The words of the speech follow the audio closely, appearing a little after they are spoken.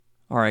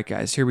All right,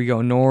 guys, here we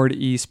go.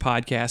 Northeast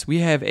Podcast. We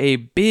have a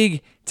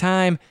big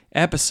time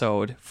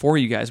episode for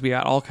you guys. We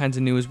got all kinds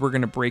of news. We're going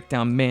to break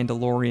down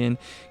Mandalorian.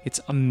 It's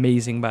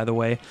amazing, by the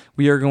way.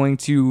 We are going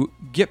to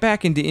get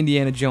back into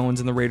Indiana Jones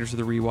and the Raiders of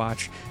the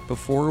Rewatch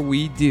before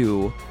we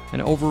do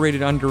an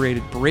overrated,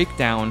 underrated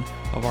breakdown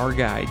of our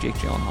guy, Jake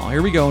Gyllenhaal.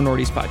 Here we go,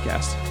 Northeast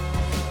Podcast.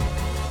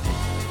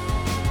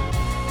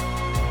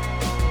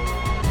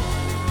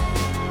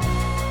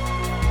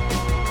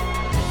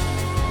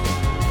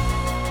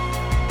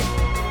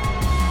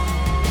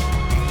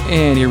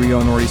 And here we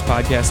go, Northeast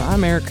Podcast.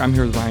 I'm Eric. I'm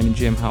here with Ryan and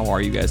Jim. How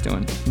are you guys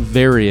doing?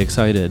 Very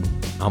excited.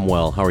 I'm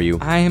well. How are you?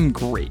 I am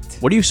great.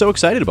 What are you so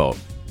excited about?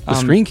 The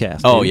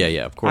screencast. Oh, dude.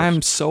 yeah, of course.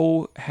 I'm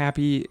so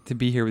happy to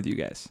be here with you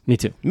guys. Me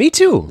too. Me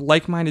too.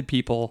 Like-minded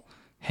people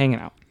hanging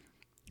out.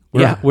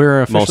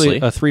 We're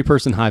officially mostly. a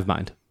 3-person hive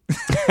mind.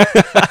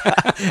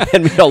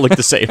 And we all look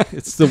the same.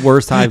 It's the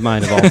worst hive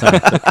mind of all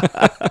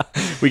time.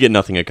 We get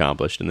nothing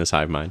accomplished in this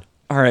hive mind.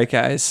 All right,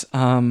 guys.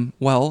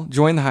 Well,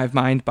 join the Hive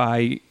Mind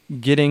by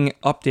getting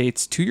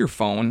updates to your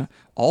phone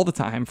all the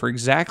time for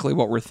exactly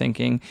what we're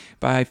thinking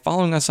by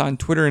following us on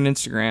Twitter and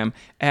Instagram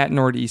at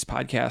Northeast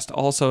Podcast.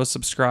 Also,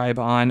 subscribe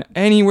on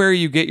anywhere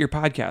you get your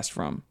podcast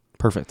from.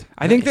 Perfect.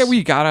 I think that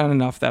we got on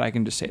enough that I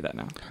can just say that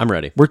now. I'm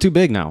ready. We're too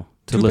big now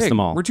to Too list big. them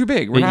all. We're too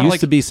big. We're It not used like-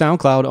 to be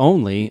SoundCloud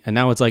only, and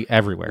now it's like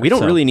everywhere. We don't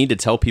So, really need to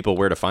tell people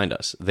where to find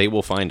us. They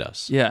will find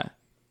us. Yeah.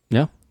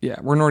 Yeah, Yeah.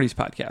 We're Northeast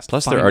Podcast.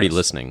 Plus, Find they're already us.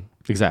 listening.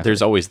 exactly.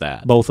 There's always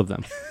that. both of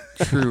them.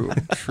 True.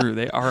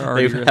 They are They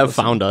already have listening.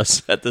 found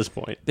us at this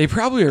point. They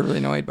probably are really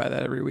annoyed by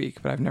that every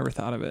week, but I've never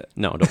thought of it.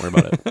 No, don't worry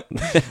about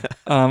it.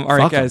 All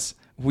right, Fuck 'em. guys,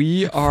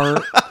 we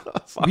are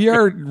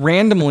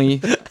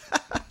randomly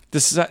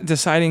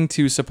deciding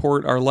to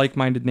support our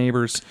like-minded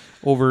neighbors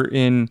over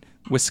in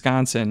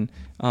Wisconsin.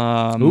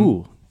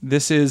 Ooh.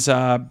 This is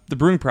the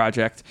Brewing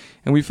Project,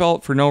 and we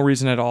felt for no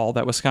reason at all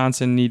that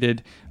Wisconsin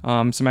needed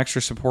some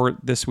extra support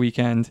this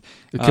weekend.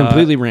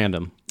 Completely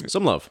random.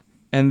 Some love.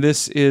 And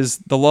this is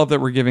the love that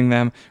we're giving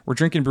them. We're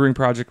drinking Brewing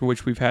Project,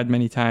 which we've had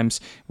many times.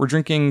 We're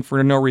drinking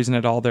for no reason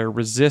at all their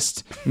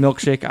Resist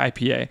Milkshake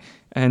IPA.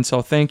 And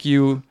so thank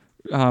you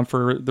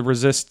for the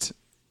Resist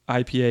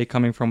IPA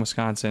coming from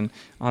Wisconsin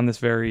on this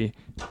very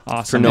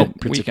awesome For no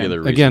weekend. particular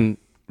reason. Again,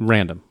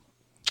 random.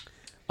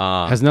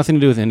 Has nothing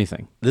to do with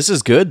anything. This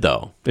is good,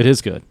 though. It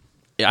is good.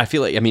 I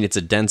feel like, it's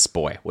a dense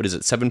boy. What is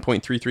it?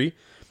 7.33?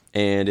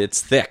 And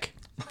it's thick.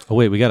 Oh,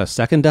 wait, we got a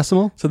second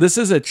decimal? So this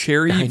is a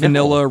cherry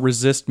vanilla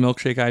Resist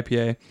Milkshake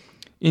IPA.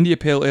 India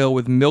Pale Ale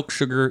with milk,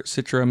 sugar,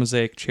 Citra,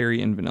 Mosaic,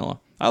 cherry, and vanilla.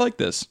 I like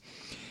this.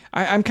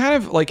 I'm kind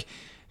of like...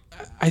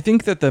 I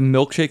think that the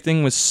milkshake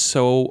thing was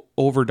so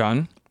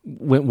overdone.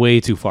 Went way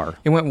too far.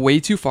 It went way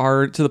too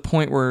far to the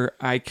point where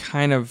I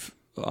kind of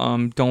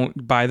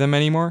don't buy them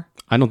anymore.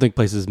 I don't think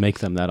places make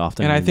them that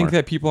often And I anymore. think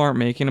that people aren't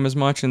making them as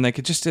much, and like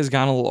it just has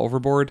gone a little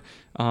overboard.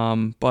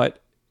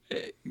 But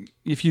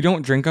if you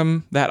don't drink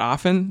them that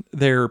often,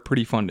 they're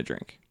pretty fun to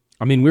drink.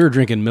 I mean, we were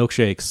drinking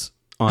milkshakes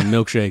on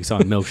milkshakes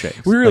on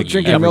milkshakes. We were like,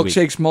 drinking every week.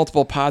 milkshakes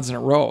multiple pods in a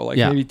row, like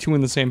Yeah. maybe 2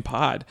 in the same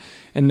pod,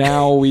 and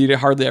now we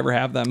hardly ever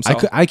have them. So,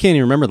 I can't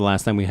even remember the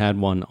last time we had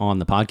one on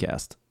the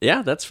podcast.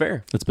 Yeah, that's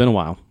fair. It's been a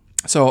while.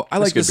 so I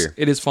like good this. beer.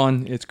 It is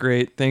fun. It's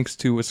great. Thanks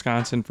to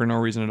Wisconsin for no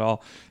reason at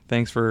all.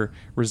 Thanks for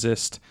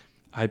Resist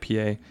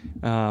IPA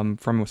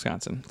from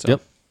Wisconsin. So.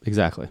 Yep,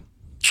 exactly.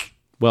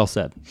 Well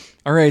said.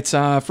 All right.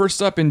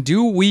 First up in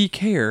Do We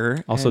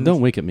Care? Also, And-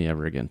 don't wink at me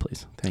ever again,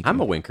 please. Thank you. I'm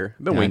a winker.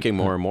 I've been winking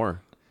more and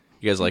more.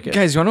 You guys like it?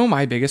 Guys, you want to know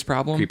my biggest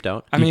problem? Creeped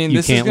out? I mean, You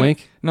this can't is gonna,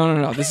 wink?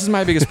 No. This is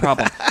my biggest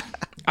problem.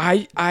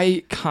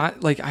 I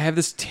can't, like, I have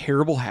this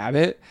terrible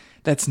habit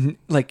that's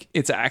like,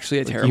 it's actually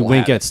a terrible You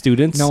wink habit. at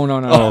students? No.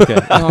 Oh, okay.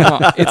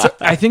 No.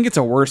 I think it's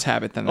a worse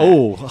habit than that.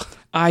 Oh,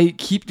 I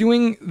keep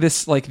doing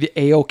this, like, the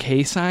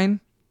A-OK sign.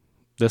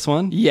 this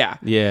one? Yeah.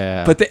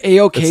 Yeah. But the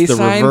A-OK It's the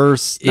sign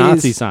reverse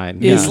Nazi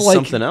sign. is It's like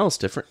something else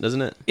different,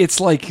 doesn't it? it's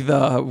like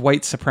the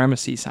white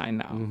supremacy sign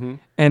now. Mm-hmm.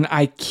 And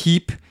I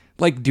keep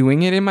like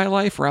doing it in my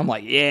life where I'm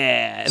like,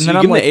 yeah. And So then you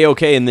I'm give them like, the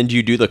A-OK, and then do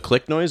you do the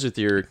click noise with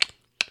your...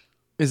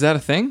 is that a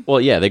thing? Well,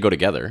 yeah, they go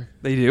together.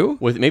 They do?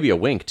 With maybe a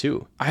wink,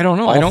 too. I don't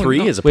know. All I don't three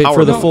know. is a Wait, power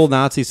for the move. full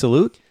Nazi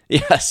salute?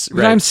 Yes,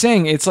 But I'm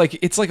saying it's like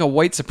a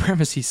white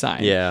supremacy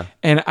sign. Yeah.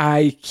 And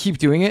I keep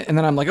doing it, and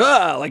then I'm like,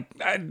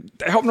 I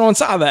hope no one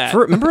saw that.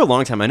 Remember a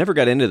long time, I never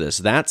got into this.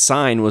 That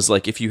sign was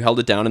like if you held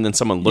it down and then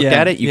someone looked Yeah,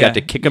 at it, you yeah. got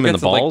to kick them You in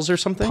got the to, like, balls or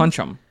something? Punch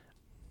them.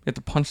 You have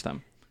to punch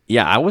them.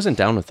 Yeah, I wasn't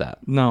down with that.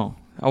 No,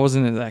 I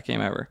wasn't into that game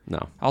ever.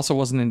 No. I also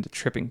wasn't into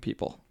tripping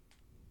people.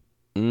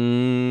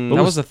 Mm,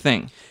 That was a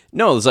thing.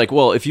 no, it's like,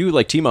 well, if you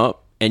like team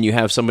up and you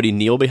have somebody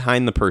kneel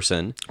behind the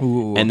person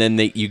Ooh. and then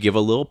you give a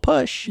little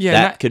push, Yeah,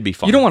 that not- could be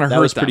fun. You don't want to that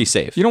hurt was them. pretty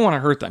safe. You don't want to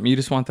hurt them. You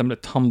just want them to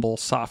tumble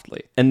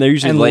softly. And they're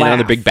usually and laying on their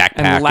laugh, big backpack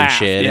and and, laugh.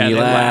 shit, Yeah, and you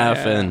they laugh,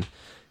 laugh, yeah. and,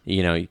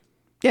 you know,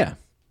 yeah.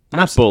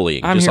 Not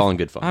bullying, just all in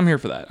good fun. I'm here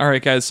for that. All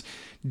right, guys.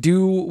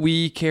 Do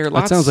we care?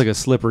 That sounds like a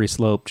slippery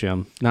slope,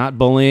 Jim. Not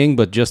bullying,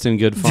 but just in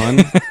good fun.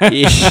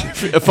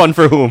 Fun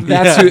for whom?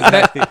 That's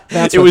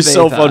it what was they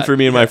so thought. fun for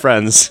me and my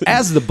friends.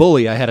 As the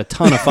bully, I had a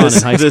ton of fun in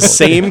high school. The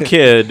same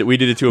kid, we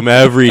did it to him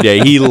every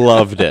day. He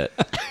loved it.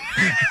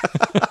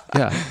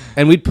 Yeah,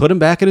 and we'd put him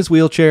back in his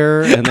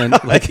wheelchair, and then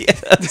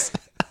Yes.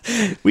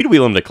 We'd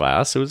wheel him to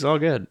class. It was all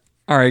good.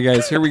 All right,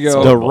 guys. Here we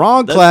go. the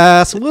wrong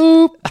class.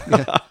 Whoop.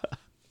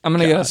 I'm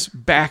gonna get us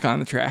back on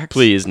the tracks.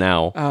 Please,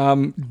 now.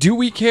 Do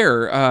we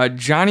care?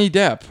 Johnny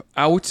Depp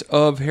out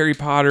of Harry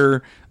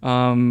Potter,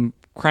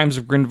 Crimes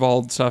of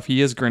Grindelwald stuff.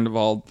 He is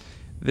Grindelwald.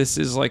 This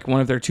is like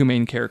one of their two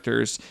main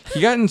characters.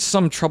 He got in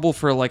some trouble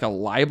for like a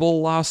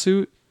libel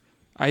lawsuit.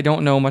 I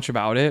don't know much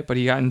about it, but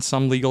he got in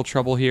some legal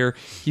trouble here.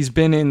 He's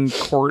been in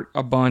court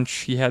a bunch.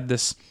 He had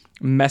this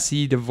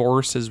messy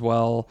divorce as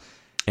well.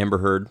 Amber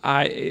Heard.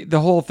 The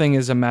whole thing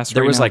is a mess.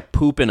 There right was now. like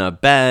poop in a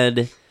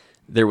bed.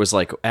 There was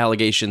like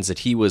allegations that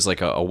he was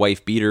like a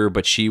wife beater,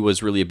 but she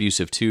was really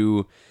abusive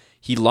too.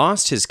 He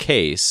lost his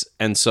case,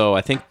 and so I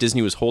think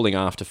Disney was holding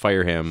off to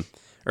fire him.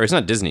 Or it's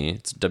not Disney,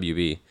 it's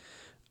WB.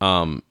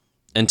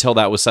 Until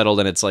that was settled,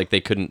 and it's like they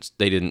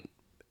didn't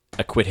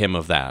acquit him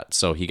of that,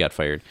 so he got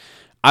fired.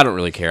 I don't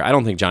really care. I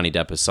don't think Johnny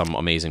Depp is some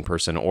amazing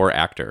person or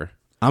actor.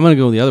 I'm gonna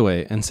go the other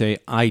way and say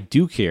I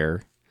do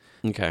care.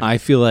 Okay. I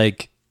feel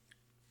like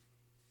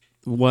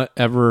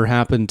whatever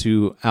happened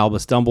to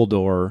Albus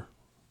Dumbledore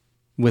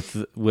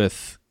with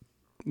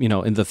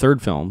in the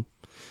third film,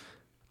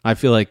 I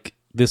feel like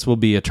this will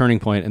be a turning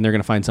point, and they're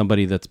going to find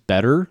somebody that's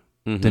better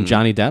than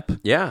Johnny Depp.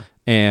 Yeah.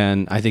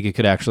 And I think it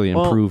could actually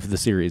improve the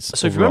series.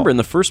 So if you remember in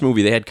the first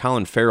movie, they had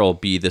Colin Farrell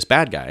be this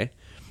bad guy,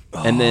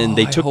 and then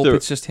they took hope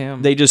it's just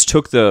him. They just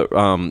took the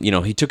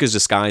he took his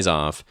disguise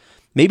off.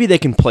 Maybe they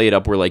can play it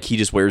up where like he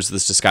just wears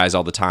this disguise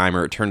all the time,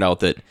 or it turned out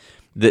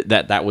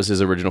that was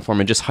his original form,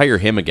 and just hire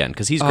him again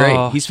because he's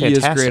great. He's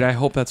fantastic. He is great. I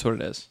hope that's what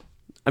it is.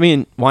 I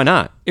mean, why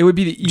not? It would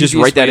be the Just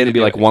easiest write that way in to and be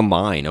do like it. one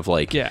line of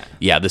like,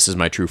 Yeah. this is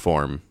my true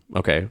form.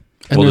 Okay. and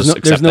We'll there's just no,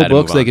 accept there's no that and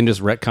books. move They on. can just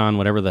retcon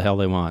whatever the hell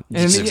they want. And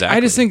Exactly. I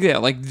just think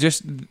that like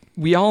just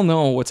we all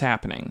know what's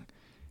happening.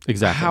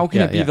 Exactly. How can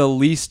it be Yeah. the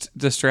least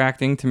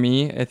distracting to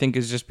me? I think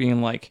is just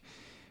being like,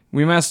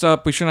 we messed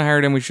up. We shouldn't have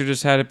hired him. We should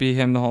just had it be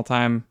him the whole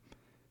time.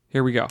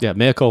 Here we go. Yeah,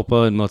 mea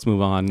culpa, and let's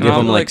move on. Give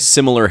him like- like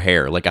similar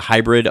hair, like a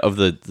hybrid of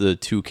the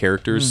two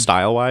characters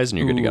style wise, and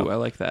you're good to Ooh, go. I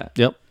like that.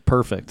 Yep,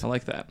 perfect. I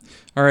like that.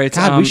 All right.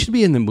 God, we should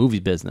be in the movie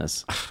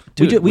business.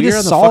 Dude, we we are just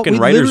in the solved. fucking We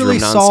writers' literally room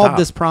solved nonstop.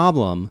 this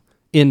problem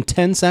in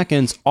 10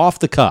 seconds off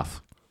the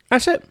cuff.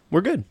 That's it.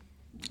 We're good.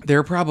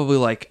 They're probably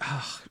like,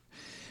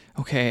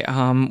 okay,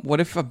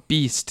 what if a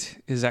beast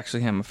is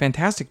actually him? A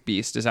fantastic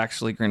beast is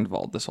actually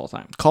Grindelwald this whole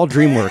time. Call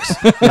DreamWorks.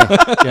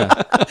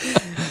 yeah.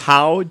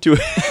 How do?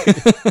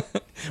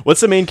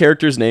 What's the main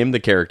character's name? The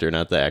character,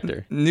 not the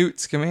actor. Newt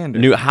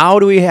Scamander. How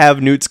do we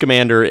have Newt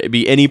Scamander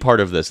be any part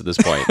of this at this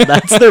point?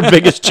 That's their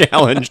biggest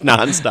challenge,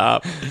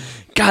 nonstop.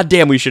 God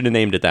damn, we should have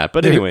named it that.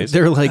 But anyways,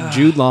 They're like,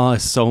 Jude Law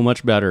is so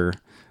much better.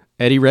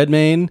 Eddie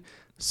Redmayne,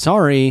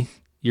 sorry,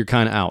 you're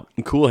kind of out.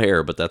 cool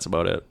hair, but that's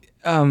about it.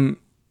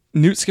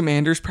 Newt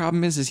Scamander's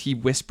problem is he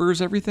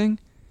whispers everything.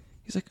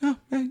 He's like, oh,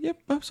 yep,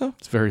 oh, so.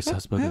 It's very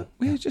suspect.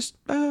 We just,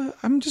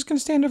 I'm just going to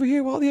stand over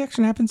here while the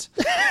action happens.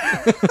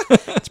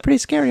 It's pretty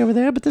scary over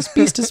there, but this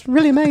beast is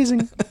really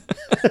amazing.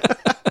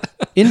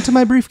 Into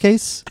my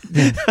briefcase.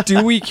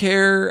 Do we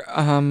care?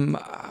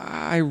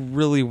 I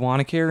really want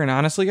to care. And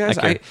honestly, guys,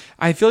 I care.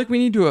 I feel like we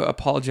need to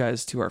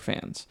apologize to our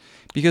fans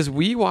because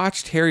we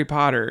watched Harry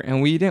Potter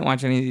and we didn't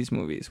watch any of these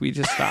movies. We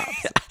just stopped.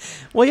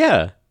 Well,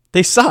 yeah,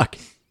 they suck.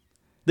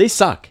 They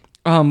suck.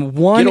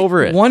 One, Get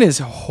over it. One is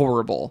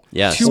horrible.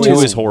 Yes, Two two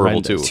is is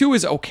horrible horrendous. too. Two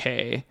is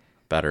okay.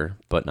 Better,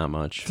 but not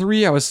much.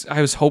 3, I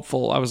was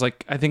hopeful. I was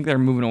like, I think they're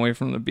moving away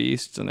from the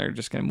beasts and they're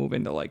just gonna move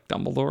into like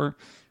Dumbledore,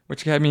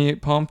 which had me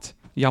pumped.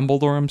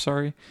 Yumbledore, I'm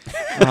sorry.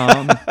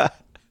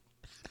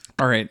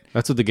 All right.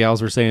 That's what the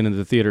gals were saying in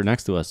the theater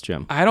next to us,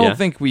 Jim. I don't Yeah.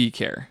 think we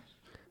care.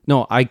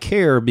 No, I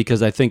care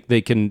because I think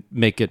they can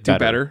make it Do better.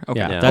 better? Okay.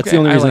 Yeah, Yeah. that's Okay, the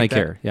only reason I like that.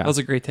 care. Yeah. That was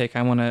a great take.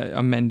 I want to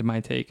amend my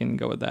take and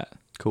go with that.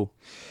 Cool.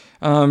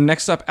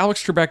 Next up,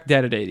 Alex Trebek,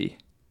 Dead at 80.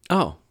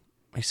 Oh,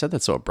 I said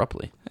that so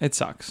abruptly. It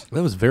sucks.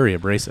 That was very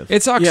abrasive.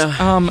 It sucks.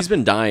 He's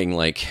been dying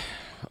like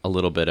a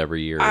little bit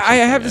every year. or I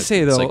something. have to say,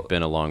 it's though- like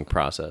been a long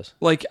process.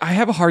 Like, I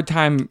have a hard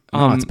time.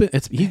 No,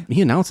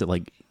 he announced it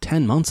like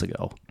 10 months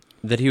ago.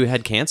 That he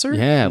had cancer?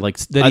 Yeah, like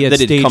that he had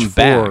that it'd stage come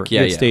 4. back. He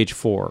Yeah, had yeah. stage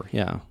 4.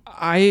 Yeah.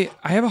 I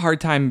have a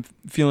hard time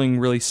feeling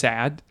really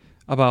sad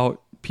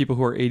about people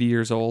who are 80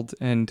 years old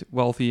and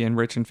wealthy and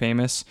rich and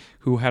famous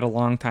who had a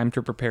long time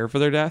to prepare for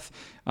their death.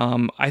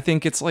 I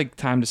think it's like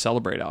time to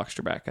celebrate Alex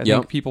Trebek. I Yep.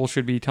 think people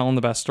should be telling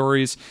the best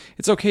stories.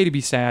 It's okay to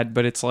be sad,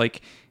 but it's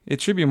like it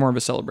should be more of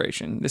a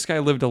celebration. This guy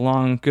lived a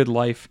long, good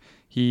life.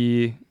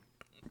 He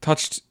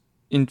touched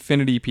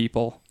infinity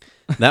people.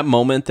 That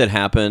moment that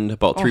happened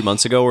about 3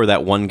 months ago where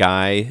that one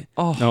guy...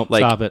 Oh, No,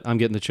 Like- stop it. I'm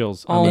getting the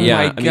chills. Oh yeah,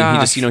 my I mean, he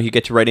gosh. just, you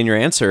get to write in your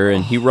answer,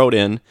 and he wrote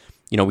in,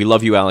 we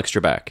love you, Alex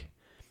Trebek.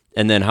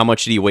 And then how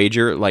much did he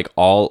wager? Like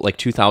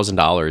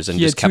 $2,000 and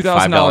He just had kept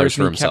 $5 $2,000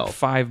 for and he kept himself.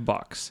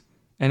 $5.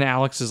 And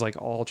Alex is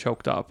like all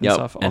choked up and Yep.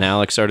 stuff. And Oh,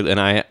 Alex started, and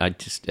I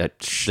just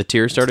the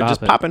tears started Stop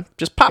just it. popping,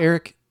 just pop.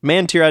 Eric,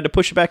 Man tear, I had to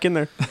push it back in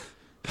there.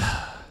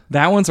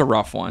 that one's a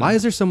rough one. why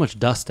is there so much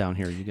dust down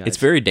here, you guys? It's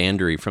very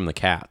dandery from the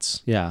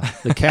cats. yeah,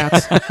 the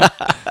cats.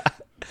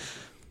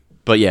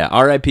 But yeah,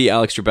 R.I.P.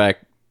 Alex Trebek,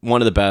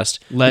 one of the best.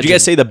 Would Legend. you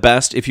guys say the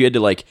best if you had to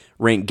like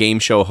rank game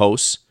show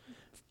hosts?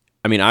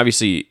 I mean,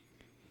 obviously,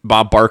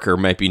 Bob Barker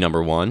might be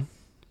number one.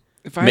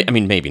 If I, I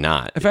mean, maybe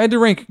not. if I had to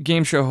rank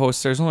game show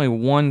hosts, there's only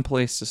one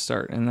place to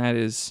start, and that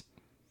is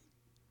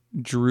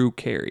Drew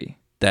Carey.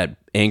 That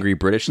angry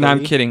British No, I'm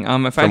lady kidding. If I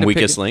had from to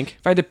Weakest pick, Link.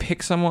 if I had to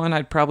pick someone,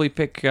 I'd probably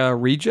pick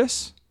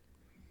Regis.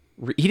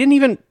 He didn't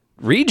even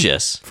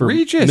Regis. For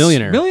Regis,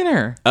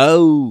 Millionaire.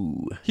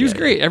 Oh, He was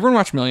great. Everyone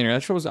watched Millionaire.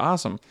 That show was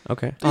awesome.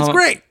 Okay. It's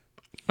great.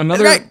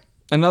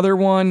 Another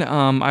one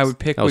I would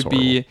pick was would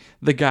be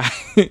the guy,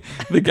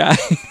 the guy,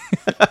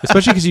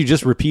 Especially because you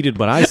just repeated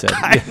what I said.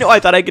 I know. I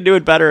thought I could do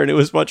it better, and it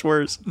was much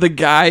worse. the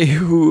guy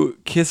who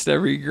kissed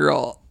every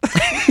girl.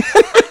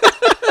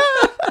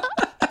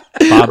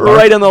 Bob Barker.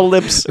 Right on the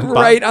lips.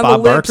 Right on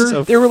Bob the lips.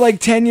 Barker? There were like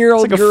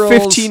 10-year-old Like a girls.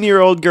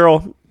 15-year-old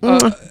girl. An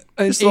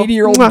Just a little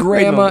 80-year-old right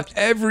grandma. on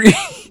Every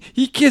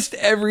he kissed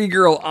every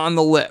girl on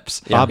the lips.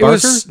 Bob It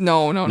was- Barker?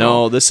 No.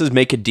 No, this is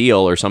Make a Deal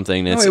or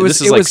something. It's, it was-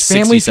 this is it like was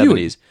Family 60s, Feud.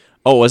 70s.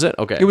 Oh, was it?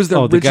 Okay. It was the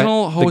Oh,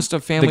 original host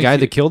of Family The guy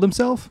Feud. that killed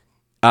himself?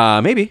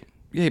 maybe.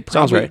 Yeah,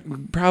 Sounds probably,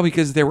 Probably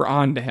because they were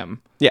on to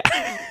him. Yeah.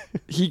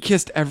 He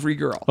kissed every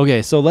girl.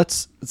 Okay, so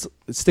let's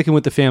sticking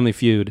with the Family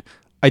Feud.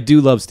 I do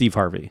love Steve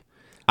Harvey.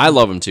 I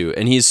love him too,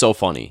 and he's so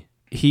funny.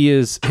 He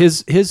is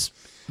his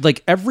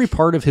like every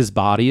part of his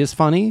body is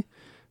funny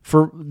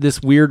for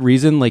this weird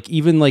reason. Like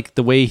even like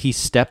the way he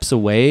steps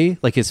away,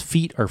 like his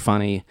feet are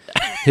funny.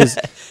 His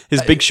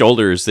Big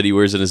shoulders that he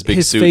wears in his big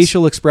his suits.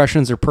 facial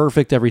expressions are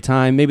perfect every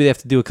time. Maybe they have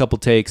to do a couple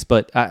takes,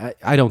 but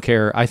I don't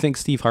care. I think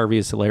Steve Harvey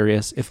is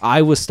hilarious. If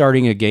I was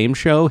starting a game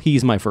show,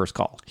 he's my first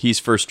call. He's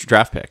first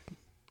draft pick.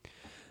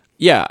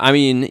 Yeah, I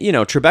mean,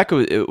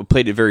 Trebek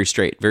played it very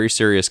straight, very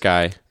serious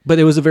guy. But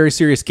it was a very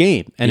serious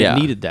game, and Yeah. it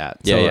needed that.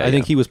 So Yeah, yeah, I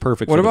think yeah. he was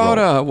perfect. What for the about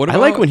role. what I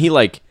about like when he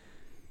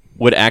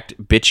would act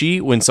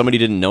bitchy when somebody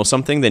didn't know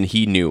something, then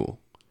he knew.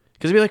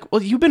 Because he'd be like,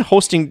 well, you've been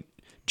hosting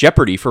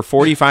Jeopardy for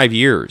 45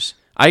 years.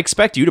 I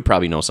expect you to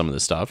probably know some of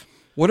this stuff.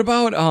 what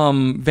about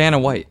Vanna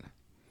White?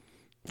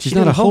 She's She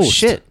not a didn't host host.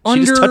 Shit.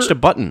 She just touched a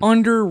button.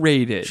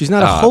 Underrated. She's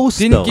not a host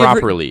Didn't though. give her-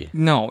 properly.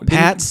 No.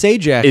 Pat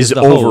Sajak is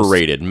the host.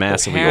 overrated,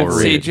 massively Pat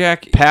overrated.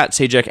 Sajak- Pat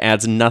Sajak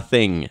adds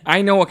nothing.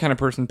 I know what kind of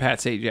person Pat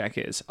Sajak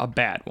is. A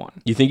bad one.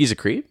 You think he's a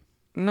creep?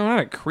 No, not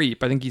a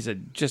creep. I think he's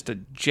just a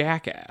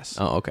jackass.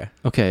 Oh, okay.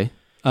 Okay.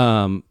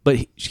 But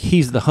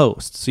he's the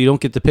host, so you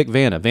don't get to pick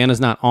Vanna. Vanna's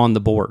not on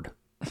the board.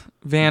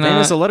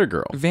 Vanna's a letter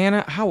girl.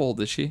 Vanna, how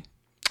old is she?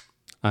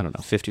 I don't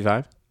know.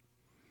 55.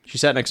 She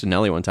sat next to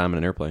Nelly one time in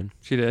an airplane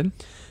She did.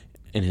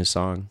 in his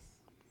song.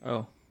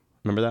 Oh,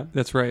 Remember that?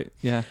 that's right.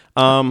 Yeah,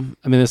 I mean,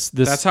 this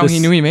that's how he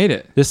knew he made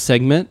it. This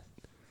segment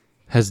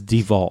has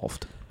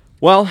devolved.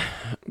 Well,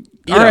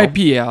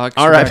 R.I.P. Alex.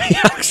 R.I.P.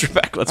 Alex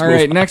Trebek. Let's All move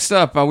right, on. next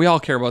up, we all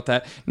care about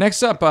that.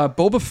 Next up,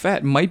 Boba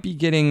Fett might be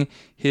getting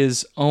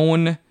his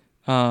own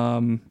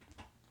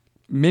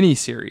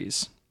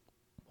mini-series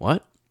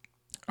What?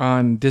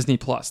 on Disney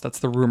Plus. That's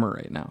the rumor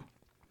right now.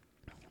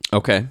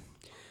 Okay.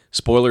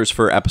 Spoilers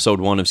for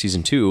episode 1 of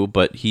season 2,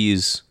 but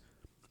he's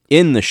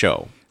in the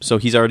show. So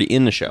he's already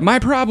in the show. My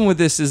problem with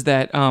this is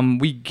that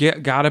we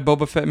got a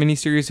Boba Fett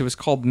miniseries. It was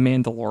called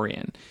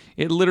Mandalorian.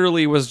 It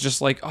literally was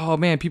just like, oh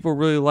man, people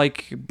really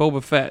like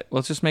Boba Fett.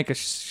 Let's just make a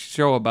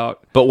show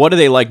about. But what do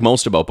they like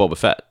most about Boba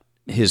Fett?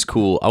 His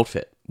cool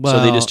outfit. So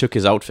they Well, just took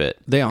his outfit.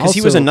 they Because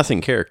he was a also-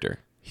 nothing character.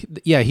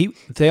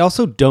 They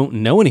also don't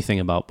know anything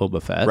about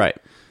Boba Fett. Right.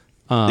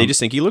 They just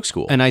think he looks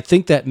cool. And I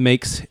think that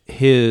makes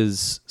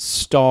his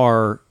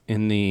star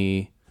in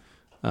the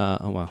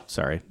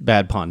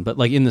bad pun, but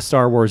like in the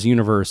Star Wars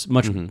universe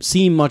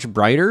seem much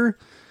brighter,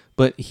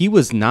 but he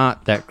was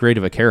not that great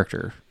of a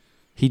character.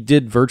 He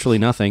did virtually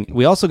nothing.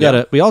 We also got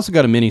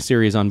a mini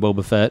series on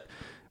Boba Fett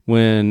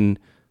when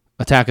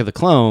Attack of the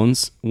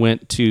Clones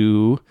went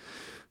to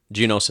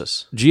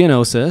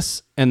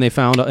Geonosis, and they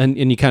found and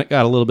you kind of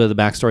got a little bit of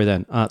the backstory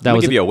then. Let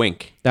me give you a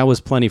wink. That was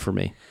plenty for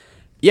me.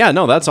 Yeah,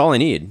 no, that's all I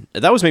need.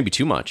 That was maybe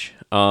too much.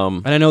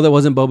 And I know that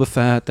wasn't Boba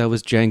Fett, that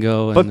was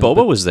Jango. But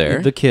Boba was there.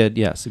 The kid,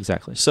 yes,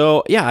 exactly.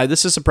 So, yeah,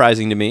 this is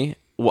surprising to me.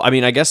 Well, I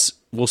mean, I guess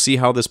we'll see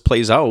how this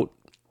plays out.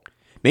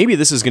 Maybe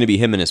this is going to be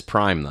him in his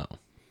prime, though.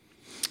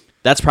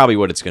 That's probably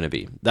what it's going to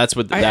be. That's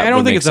what I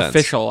don't think it's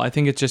official. I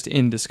think it's just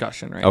in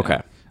discussion right Okay.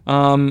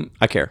 now.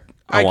 I care.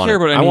 I want care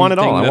it. about I want it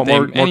all. I anything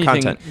want that more anything-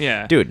 content.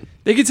 Yeah, Dude.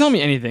 They could tell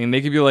me anything.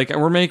 They could be like,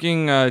 "We're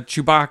making a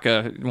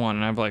Chewbacca one,"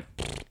 and I'm like,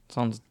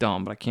 "Sounds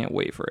dumb, but I can't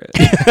wait for it."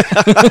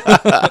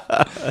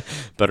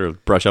 Better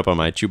brush up on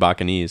my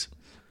Chewbacca knees.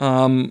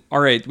 All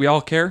right, we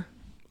all care.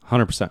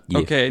 100%.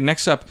 Okay,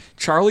 next up,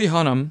 Charlie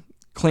Hunnam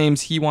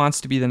claims he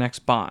wants to be the next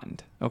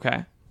Bond.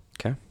 Okay,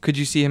 Okay. could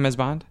you see him as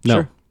Bond? No.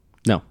 Sure.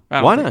 No.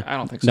 Why not? I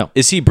don't think so. No.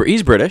 Is he?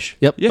 He's British.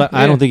 Yep. Yeah, but yeah.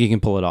 I don't think he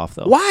can pull it off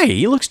though. Why?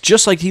 He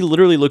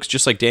literally looks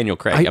just like Daniel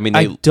Craig. I mean,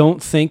 I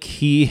don't think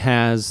he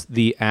has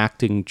the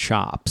acting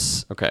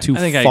chops Okay. to I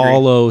think I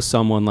follow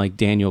someone like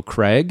Daniel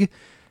Craig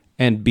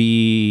and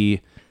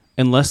be,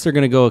 unless they're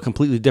going to go a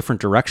completely different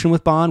direction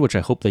with Bond, which I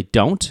hope they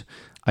don't.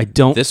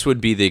 this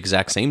would be the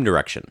exact same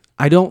direction.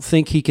 I don't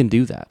think he can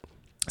do that.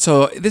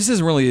 So this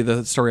is really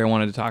the story I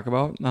wanted to talk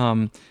about.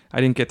 I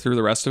didn't get through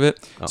the rest of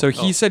it. So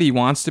he said he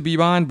wants to be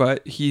Bond,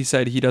 but he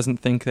said he doesn't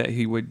think that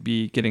he would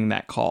be getting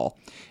that call.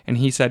 And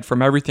he said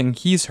from everything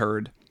he's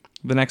heard,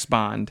 the next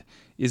Bond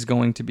is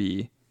going to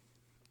be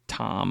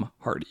Tom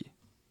Hardy.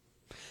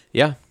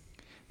 Yeah.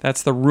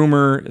 That's the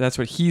rumor. That's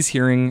what he's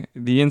hearing.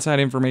 The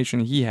inside information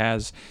he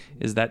has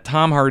is that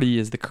Tom Hardy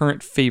is the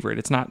current favorite.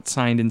 It's not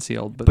signed and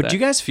sealed. But do you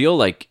guys feel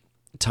like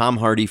Tom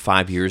Hardy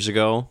 5 years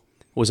ago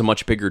was a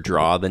much bigger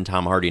draw than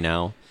Tom Hardy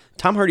now?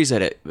 Tom Hardy's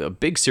had a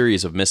big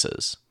series of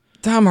misses.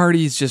 Tom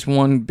Hardy's just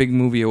one big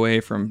movie away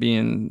from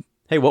being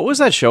Hey, what was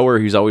that show where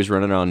he's always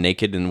running around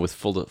naked and with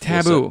full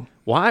Taboo.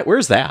 Why?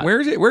 Where's that?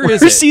 Where is it? Where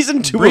Where's is it?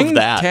 season 2 Bring of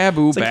that?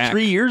 Taboo It's like back.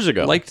 3 years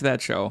ago. Liked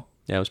that show.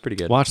 Yeah, it was pretty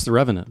good. Watch The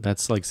Revenant.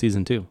 That's like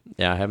season 2.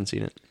 Yeah, I haven't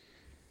seen it.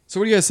 So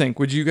what do you guys think?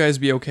 Would you guys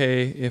be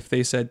okay if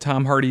they said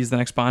Tom Hardy's the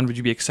next Bond? Would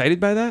you be excited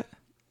by that?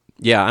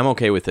 Yeah, I'm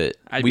okay with it.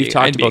 I'd We've be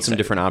talked about some excited.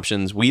 different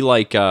options. We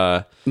like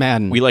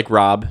Madden. we like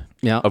Rob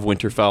Yeah. of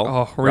Winterfell.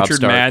 Oh, Rob Richard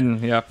Stark.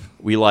 Madden. Yep.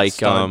 We like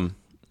Stud.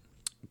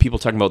 people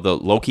talking about the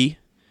Loki.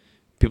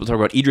 People talk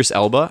about Idris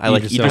Elba. I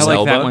like Idris Idris I like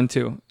Elba. that one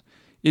too.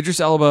 Idris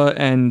Elba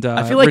and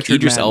I feel like Richard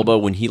Idris Madden. Elba,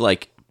 when he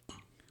like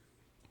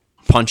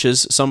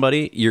punches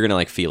somebody, you're gonna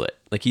like feel it.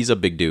 Like he's a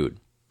big dude.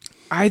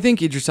 I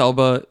think Idris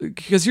Elba,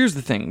 because here's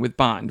the thing with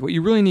Bond. What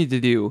you really need to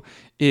do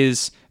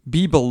is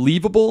be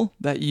believable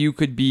that you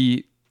could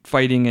be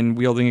fighting and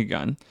wielding a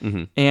gun.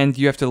 Mm-hmm. And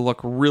you have to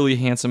look really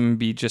handsome and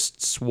be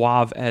just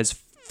suave as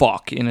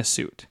fuck in a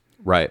suit.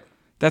 Right.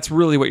 That's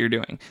really what you're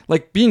doing.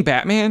 Like being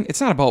Batman, it's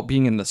not about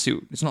being in the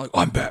suit. It's not like,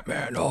 I'm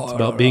Batman. Oh, It's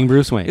about being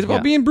Bruce Wayne. It's about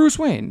Yeah. being Bruce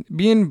Wayne.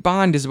 Being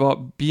Bond is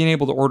about being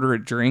able to order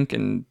a drink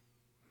and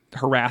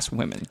harass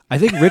women. I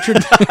think Richard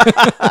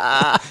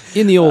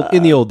in the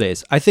old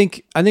days. I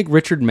think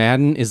Richard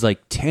Madden is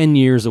like 10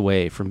 years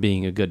away from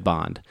being a good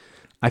Bond.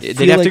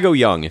 They'd have to go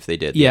young if they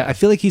did. Yeah, I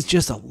feel like he's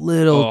just a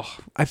little. Ugh.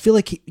 I feel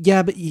like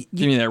but Give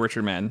me that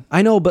Richard Madden.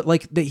 I know, but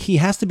like he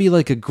has to be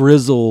like a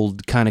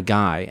grizzled kind of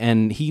guy,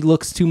 and he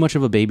looks too much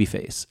of a baby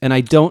face. And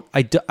I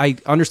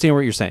understand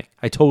what you're saying.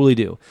 I totally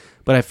do,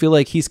 but I feel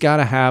like he's got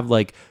to have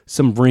like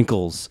some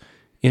wrinkles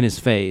in his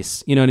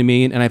face. You know what I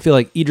mean? And I feel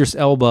like Idris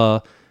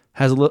Elba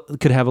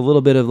could have a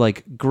little bit of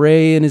like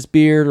gray in his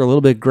beard or a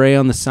little bit gray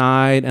on the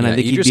side, and I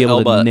think Idris he'd be able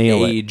Elba to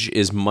nail it. age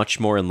is much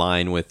more in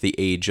line with the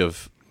age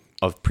of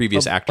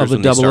previous Of actors the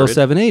when they started.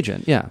 007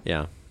 agent, yeah.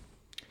 Yeah.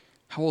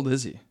 How old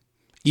is he?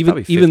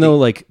 probably Even 50. though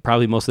like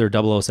probably most of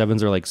their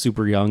 007s are like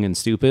super young and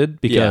stupid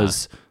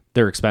because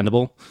they're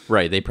expendable.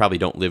 Right. They probably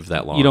don't live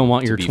that long. You don't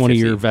want to your be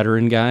 20-year 50.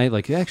 veteran guy.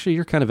 Like, actually,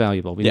 you're kind of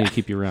valuable. We need to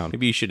keep you around.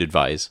 Maybe you should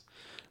advise.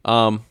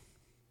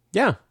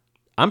 Yeah,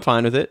 I'm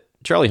fine with it.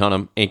 Charlie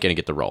Hunnam ain't gonna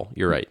get the role.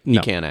 You're right. He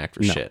No. can't act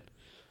for No. shit.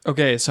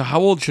 Okay, so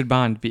how old should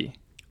Bond be?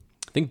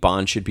 I think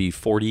Bond should be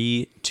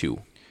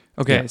 42.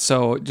 Okay,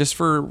 so just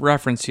for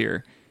reference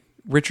here,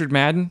 Richard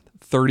Madden,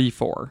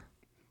 34.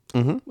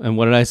 And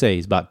what did I say?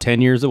 He's about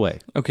 10 years away.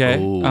 Okay,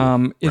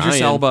 Idris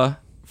Ryan. Elba,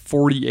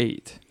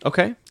 48.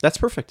 Okay, that's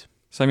perfect.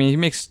 So I mean, he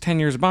makes 10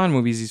 years of Bond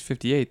movies. He's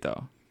 58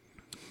 though.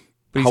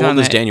 But How old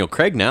is that- Daniel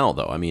Craig now,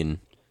 though? I mean,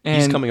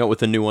 he's And- coming out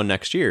with a new one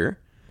next year.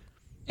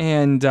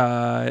 And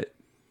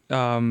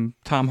Tom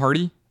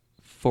Hardy,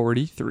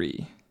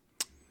 43.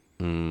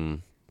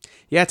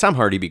 Yeah, Tom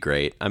Hardy be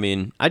great. I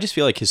mean, I just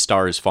feel like his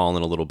star has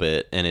fallen a little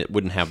bit, and it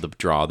wouldn't have the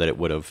draw that it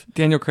would have.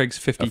 Daniel Craig's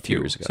 52.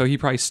 years ago. So he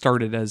probably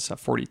started as a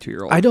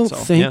 42-year-old. I don't so.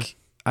 think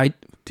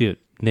dude,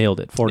 nailed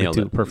it. 42, Nailed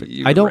it. perfect.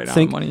 You I were don't right on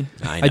think money.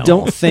 I I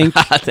don't think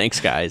Thanks,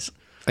 guys.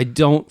 I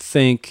don't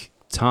think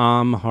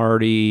Tom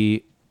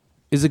Hardy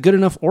is a good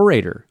enough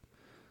orator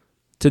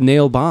to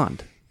nail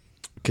Bond.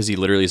 Because he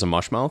literally is a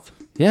mushmouth.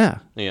 Yeah.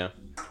 Yeah.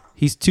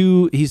 He's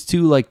too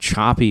like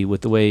choppy with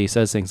the way he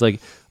says things.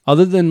 Like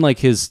other than like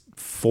his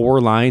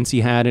 4 lines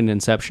he had in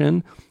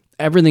Inception,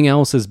 everything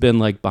else has been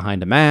like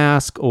behind a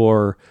mask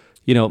or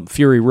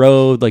Fury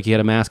Road, like he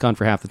had a mask on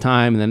for half the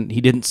time and then he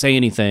didn't say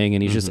anything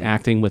and he's just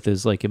acting with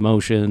his like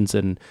emotions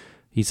and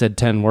he said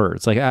 10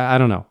 words. Like I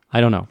don't know.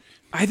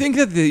 I think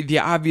that the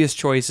obvious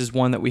choice is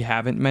one that we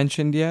haven't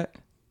mentioned yet.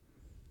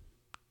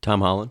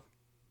 Tom Holland.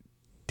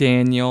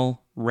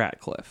 Daniel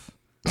Radcliffe.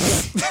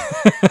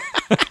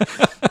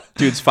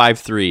 Dude's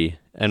 5'3"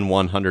 and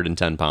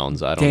 110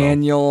 pounds. I don't know.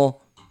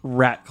 Daniel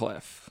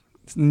Radcliffe.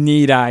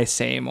 Need I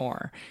say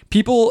more?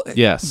 People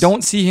Yes.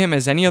 don't see him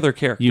as any other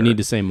character. You need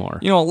to say more.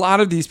 A lot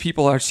of these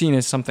people are seen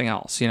as something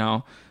else,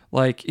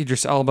 Like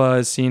Idris Elba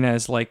is seen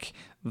as like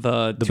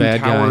the Two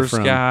bad guy Towers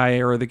from- guy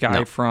or the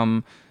guy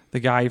from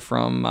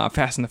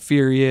Fast and the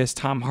Furious.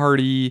 Tom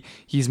Hardy,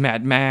 he's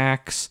Mad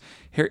Max.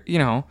 Here,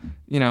 Danny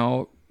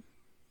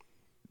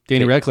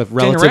Radcliffe,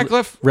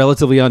 Radcliffe?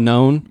 relatively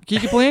unknown. he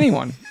could play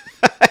anyone.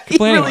 He's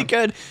really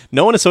good.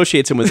 No one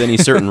associates him with any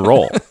certain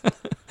role.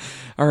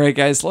 All right,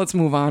 guys, let's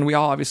move on. We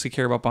all obviously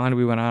care about Bond.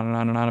 We went on and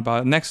on and on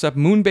about it. Next up,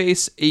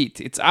 Moonbase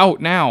 8. It's out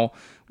now.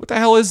 What the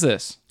hell is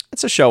this?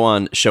 It's a show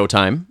on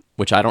Showtime,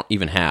 which I don't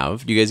even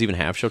have. Do you guys even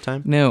have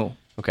Showtime? No.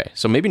 Okay,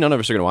 so maybe none of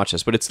us are going to watch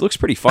this, but it looks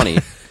pretty funny.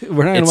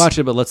 We're not going to watch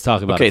it, but let's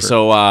talk about it. Okay,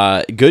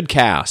 so good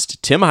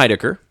cast. Tim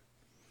Heidecker.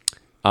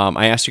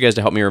 I asked you guys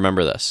to help me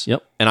remember this.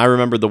 Yep. And I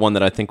remembered the one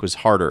that I think was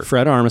harder.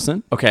 Fred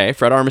Armisen, Okay,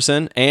 Fred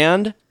Armisen,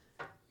 and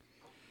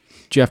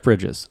Jeff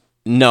Bridges,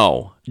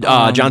 no,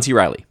 John C.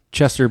 Reilly.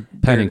 Chester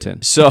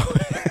Pennington. So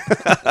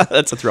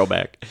that's a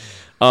throwback.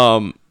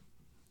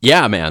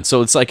 Yeah, man.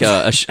 So it's like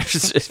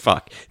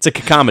fuck. It's like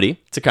a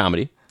comedy. It's a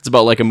comedy. It's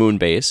about like a moon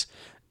base.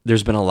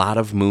 There's been a lot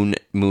of moon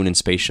and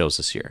space shows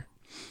this year.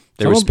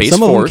 There was Space some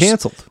Force. of them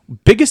canceled.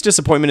 Biggest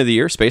disappointment of the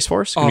year, Space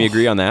Force. Can we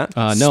agree on that?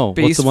 No,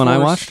 Space what's the one I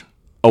Force. watched?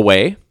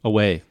 Away.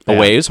 Away.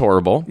 Away is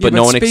horrible, but Yeah,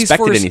 no one Space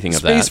expected Force- anything of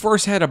Space that.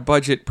 Force had a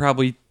budget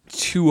probably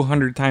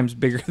 200 times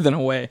bigger than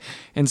Away,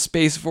 and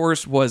Space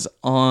Force was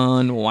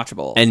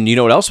unwatchable. And you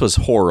know what else was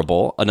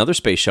horrible? Another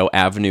space show,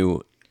 Avenue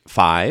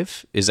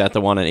 5. Is that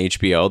the one on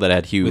HBO that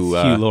had Hugh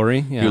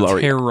Laurie? Yeah. Hugh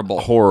Laurie. Terrible.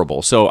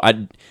 Horrible.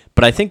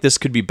 But I think this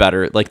could be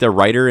better. Like the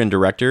writer and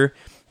director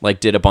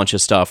did a bunch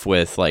of stuff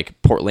with like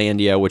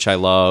Portlandia, which I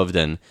loved,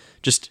 and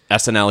just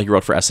SNL. He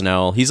wrote for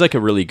SNL. He's like a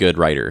really good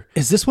writer.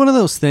 Is this one of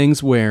those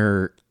things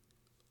where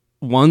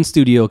one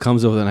studio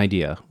comes up with an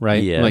idea,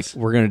 right? Yes.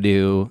 Like, we're going to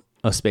do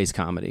a space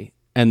comedy,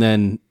 and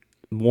then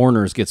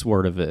Warner's gets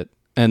word of it,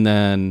 and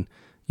then,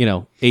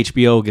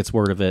 HBO gets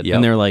word of it, Yep.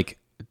 and they're like,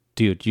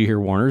 dude, do you hear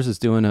Warner's is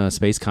doing a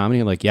space comedy?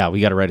 I'm like, yeah,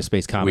 we got to write a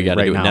space comedy We got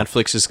to right do it. now.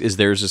 Netflix is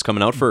theirs is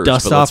coming out first.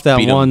 Dust but let's off that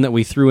beat 'em. one that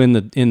we threw in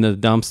the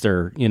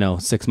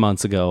dumpster, 6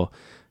 months ago,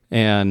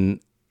 and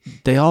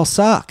they all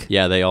suck.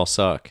 Yeah, they all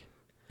suck.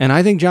 And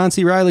I think John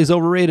C. Reilly's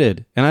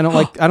overrated, and I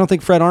don't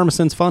think Fred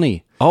Armisen's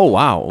funny. Oh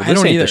wow, well, this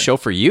don't ain't either. the show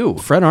for you.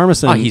 Fred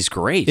Armisen, he's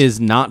great. is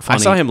not funny.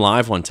 I saw him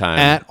live one time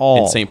At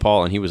all. in St.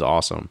 Paul, and he was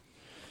awesome.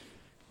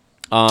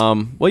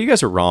 Well, you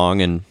guys are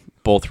wrong and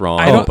both wrong.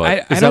 I don't- but I Is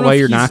don't that know why if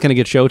you're he's- not going to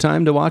get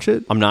Showtime to watch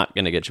it? I'm not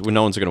gonna get you.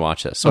 No one's gonna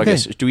watch this. So Okay. I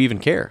guess, do we even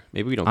care?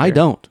 Maybe we don't. Care. I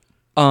don't.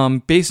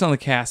 Based on the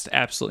cast,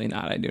 absolutely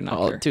not. I do not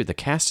Oh, care. dude, the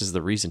cast is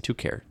the reason to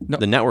care. No.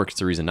 The network's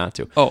the reason not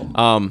to.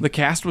 Oh, the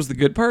cast was the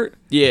good part?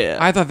 Yeah.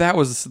 I thought that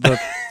was the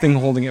thing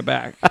holding it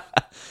back.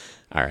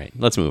 All right,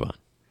 let's move on.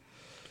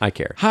 I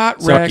care.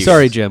 Hot Suck Rex. you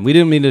Sorry, guys. Jim. We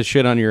didn't mean to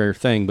shit on your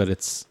thing, but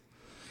it's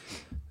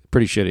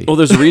pretty shitty. Well,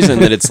 there's a reason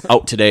that it's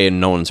out today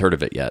and no one's heard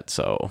of it yet.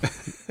 So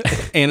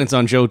And it's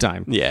on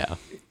Showtime. yeah,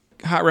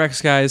 Hot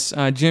Rex, guys.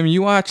 Jim,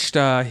 you watched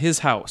His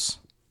House.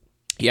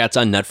 yeah, it's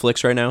on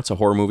Netflix right now. It's a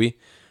horror movie.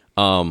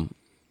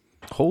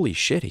 Holy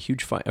shit, a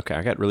huge fight. Okay,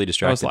 I got really That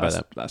was distracted by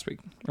that. last week.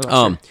 Or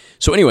last year.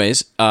 So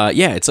anyways,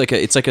 yeah, it's like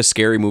a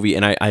scary movie,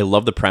 and I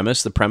love the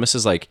premise. The premise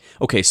is like,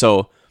 okay,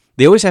 so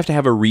they always have to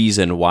have a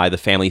reason why the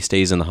family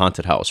stays in the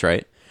haunted house,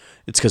 right?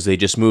 It's because they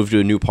just moved to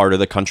a new part of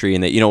the country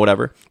and they,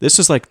 whatever. This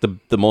is like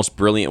the most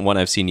brilliant one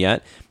I've seen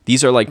yet.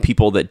 These are like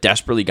people that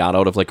desperately got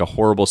out of like a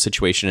horrible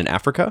situation in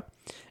Africa,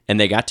 and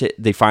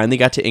they finally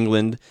got to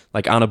England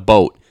like on a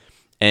boat,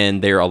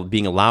 and they're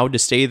being allowed to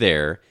stay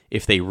there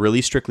if they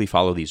really strictly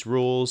follow these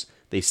rules.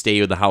 They stay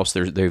in the house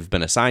they've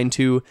been assigned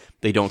to.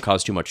 They don't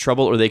cause too much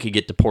trouble, or they could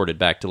get deported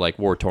back to like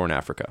war-torn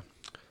Africa.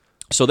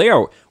 So they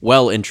are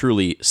well and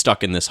truly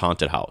stuck in this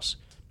haunted house,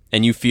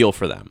 and you feel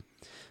for them.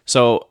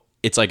 So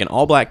it's like an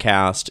all-black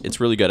cast. It's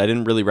really good. I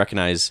didn't really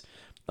recognize,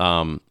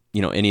 any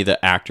of the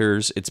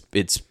actors.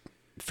 It's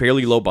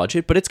fairly low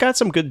budget, but it's got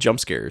some good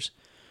jump scares.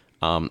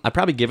 I'd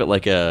probably give it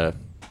like a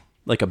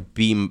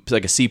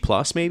C+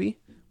 maybe,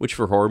 which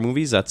for horror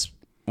movies that's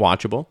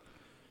watchable.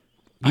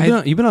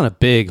 You've been on a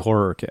big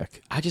horror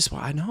kick. I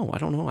know. I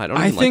don't know. I don't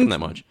I even like them think that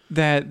much.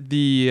 that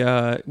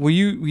the will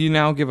you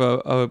now give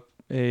a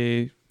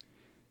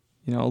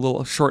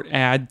little short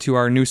ad to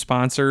our new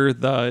sponsor,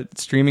 the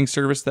streaming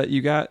service that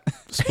you got?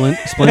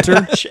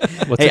 Splinter?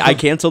 What's Hey, it I called?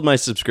 canceled my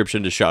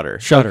subscription to Shudder.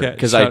 Shudder. Okay.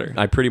 Because Shudder.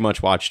 I pretty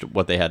much watched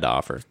what they had to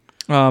offer.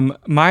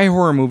 My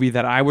horror movie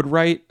that I would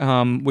write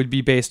would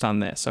be based on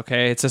this.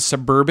 Okay, it's a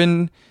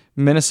suburban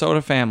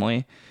Minnesota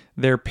family.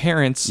 Their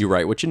parents You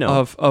write what you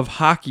know. of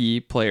hockey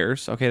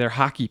players. Okay, they're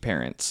hockey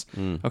parents.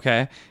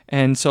 Okay,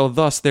 and so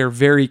thus they're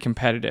very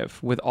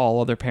competitive with all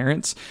other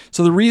parents.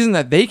 So the reason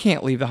that they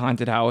can't leave the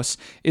haunted house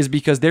is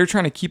because they're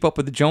trying to keep up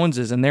with the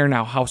Joneses, and they're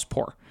now house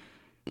poor.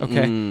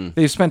 Okay,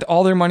 they've spent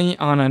all their money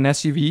on an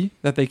SUV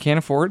that they can't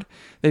afford.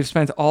 They've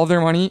spent all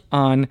their money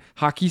on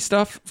hockey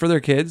stuff for their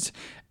kids,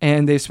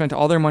 and they've spent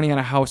all their money on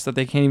a house that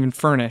they can't even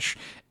furnish.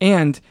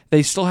 And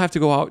they still have to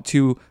go out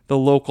to the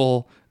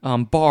local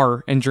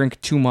bar and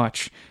drink too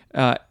much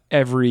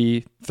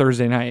every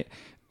Thursday night.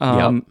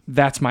 Yep.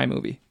 That's my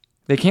movie.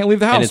 They can't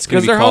leave the and house it's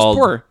going because to be they're house called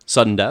poor.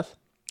 Sudden Death.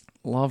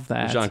 Love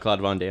that. Jean-Claude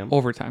Van Damme.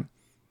 Overtime.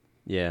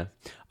 Yeah.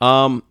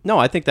 No,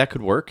 I think that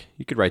could work.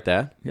 You could write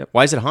that. Yep.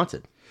 Why is it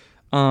haunted?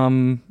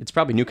 It's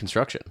probably new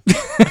construction.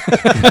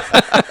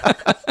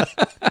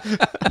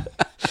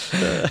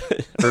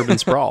 Urban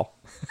sprawl.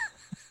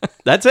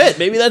 That's it.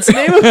 Maybe that's the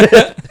name of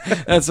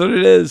it. That's what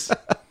it is.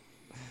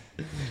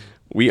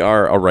 We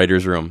are a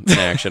writer's room in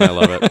action. I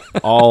love it.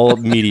 All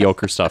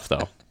mediocre stuff,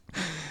 though.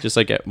 Just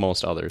like at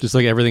most others. Just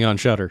like everything on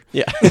Shudder.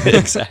 Yeah,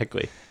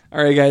 exactly.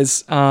 All right,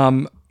 guys.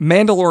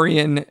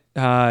 Mandalorian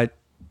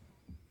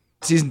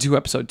season 2,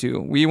 episode 2.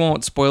 We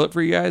won't spoil it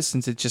for you guys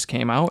since it just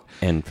came out.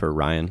 And for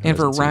Ryan. And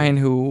for Ryan,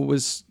 who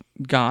was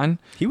gone.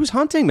 He was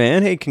hunting,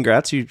 man. Hey,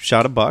 congrats. You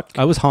shot a buck.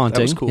 I was haunting.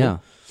 That was cool. Yeah.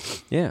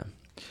 Yeah.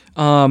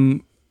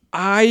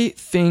 I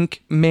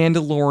think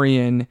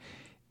Mandalorian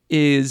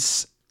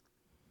is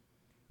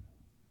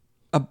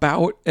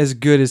about as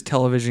good as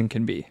television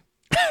can be.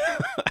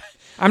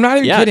 I'm not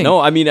even kidding. No,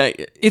 I mean,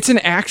 It's an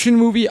action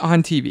movie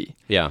on TV.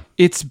 yeah.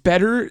 It's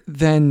better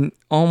than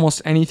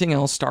almost anything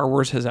else Star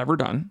Wars has ever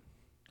done.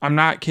 I'm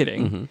not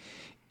kidding.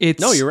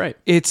 No, you're right.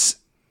 It's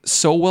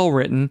so well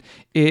written.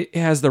 It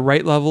has the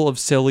right level of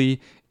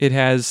silly. It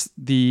has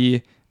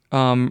the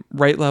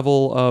right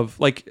level of,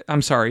 like,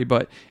 I'm sorry,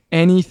 but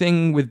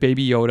anything with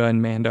Baby Yoda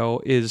and Mando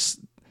is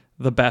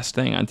the best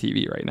thing on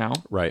TV right now.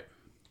 Right.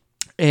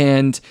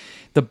 And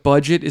the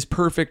budget is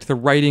perfect. The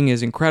writing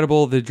is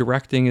incredible. The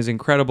directing is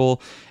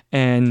incredible.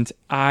 And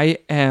I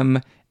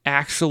am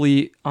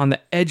actually on the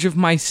edge of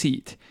my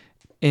seat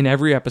in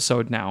every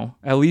episode now.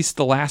 At least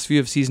the last few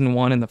of season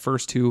 1 and the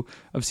first 2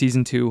 of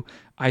season 2,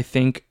 I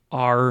think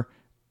are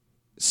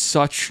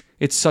such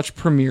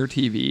premiere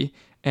TV.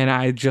 And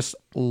I just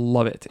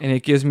love it. And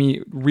it gives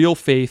me real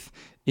faith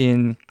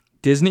in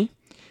Disney,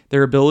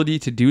 their ability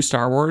to do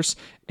Star Wars,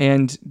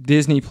 and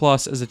Disney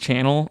Plus as a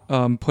channel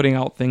putting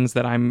out things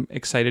that I'm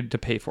excited to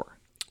pay for.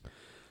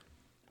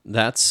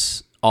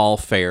 That's all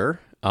fair.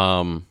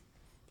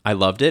 I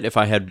loved it.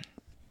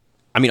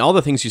 All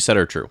the things you said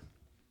are true.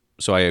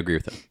 So I agree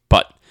with them.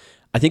 But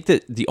I think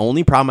that the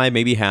only problem I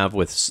maybe have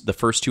with the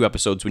first 2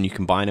 episodes, when you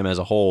combine them as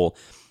a whole,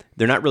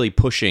 they're not really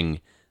pushing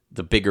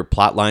the bigger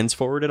plot lines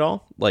forward at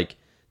all. Like,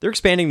 they're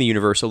expanding the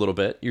universe a little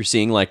bit. You're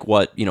seeing like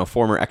what,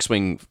 former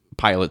X-Wing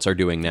pilots are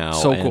doing now.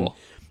 So cool.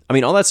 I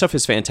mean, all that stuff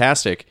is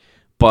fantastic,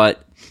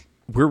 but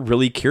we're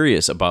really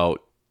curious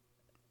about,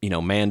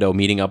 Mando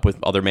meeting up with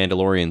other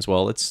Mandalorians.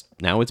 Well,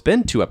 it's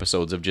been 2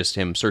 episodes of just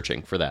him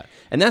searching for that.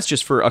 And that's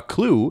just for a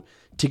clue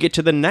to get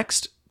to the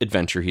next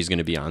adventure he's going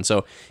to be on.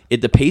 So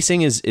the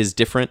pacing is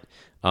different.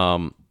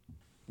 But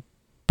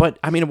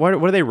I mean, what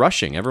are they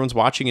rushing? Everyone's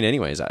watching it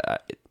anyways.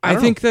 I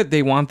think that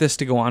they want this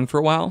to go on for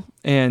a while,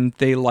 and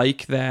they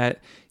like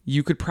that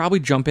you could probably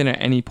jump in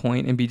at any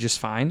point and be just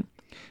fine.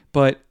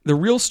 But the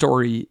real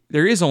story,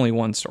 there is only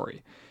one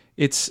story.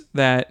 It's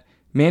that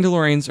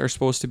Mandalorians are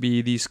supposed to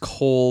be these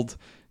cold,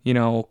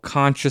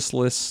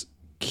 conscienceless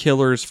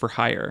killers for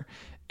hire.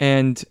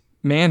 And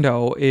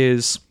Mando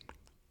is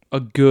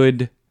a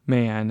good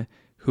man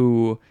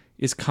who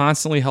is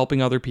constantly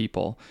helping other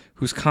people,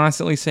 who's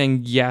constantly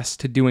saying yes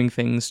to doing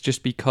things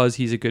just because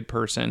he's a good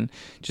person,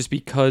 just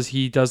because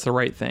he does the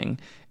right thing.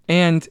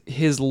 And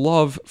his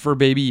love for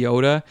Baby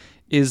Yoda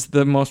is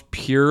the most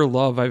pure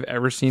love I've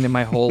ever seen in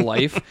my whole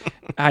life.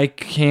 I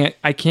can't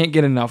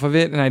get enough of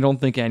it, and I don't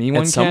think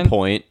anyone can. At some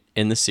point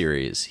in the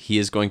series, he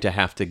is going to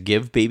have to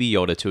give Baby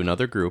Yoda to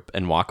another group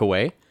and walk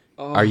away.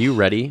 Are you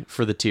ready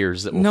for the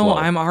tears that will flow? No,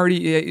 I'm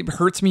already... It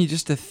hurts me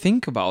just to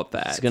think about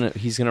that.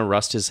 He's gonna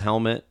rust his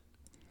helmet,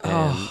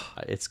 and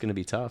it's gonna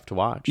be tough to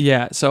watch.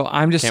 Yeah, so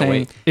I'm just saying...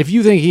 wait. If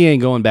you think he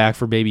ain't going back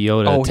for Baby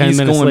Yoda, 10 he's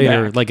minutes going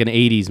later, back. like an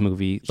 80s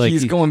movie. Like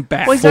he's going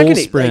back. Well, he's not Full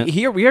gonna, sprint.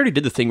 we already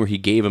did the thing where he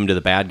gave him to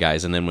the bad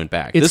guys and then went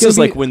back. It's This gonna is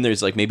like be- when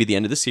there's like maybe the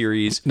end of the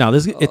series. No,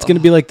 it's going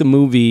to be like the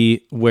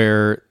movie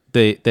where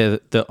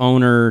the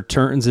owner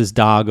turns his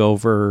dog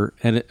over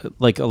and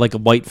like a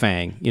white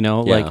fang,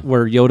 like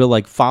where Yoda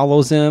like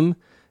follows him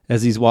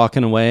as he's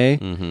walking away,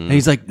 and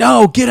he's like,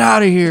 "No, get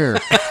out of here!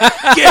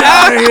 Get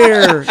out of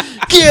here!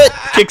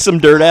 Kick some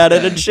dirt at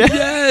it and shit.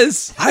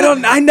 Yes!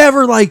 I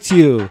never liked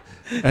you."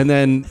 And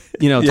then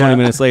 20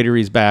 minutes later,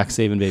 he's back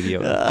saving Baby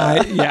Yoda.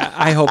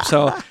 I hope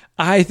so.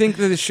 I think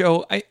that the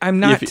show... I'm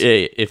not...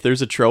 If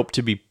there's a trope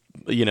to be,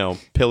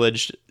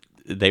 pillaged,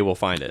 they will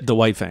find it. The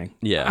white fang.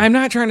 Yeah. I'm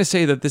not trying to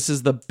say that this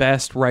is the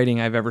best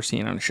writing I've ever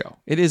seen on a show.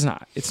 It is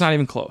not. It's not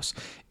even close.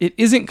 It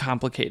isn't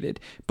complicated,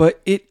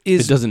 but it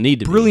is It doesn't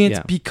need to be, brilliant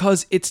yeah.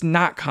 because it's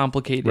not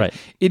complicated. Right.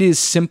 It is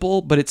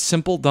simple, but it's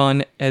simple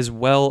done as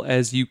well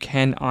as you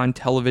can on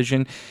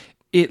television.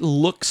 It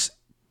looks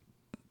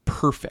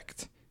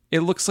perfect.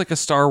 It looks like a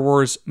Star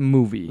Wars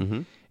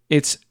movie.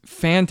 It's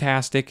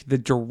fantastic. The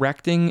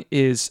directing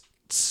is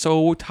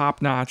so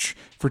top-notch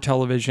for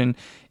television.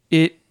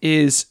 It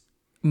is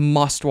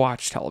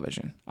must-watch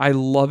television. I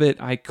love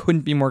it. I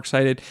couldn't be more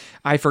excited.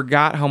 I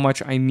forgot how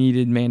much I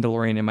needed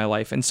Mandalorian in my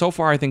life. And so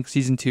far, I think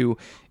Season 2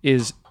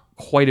 is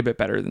quite a bit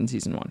better than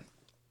Season 1.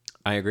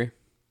 I agree.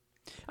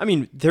 I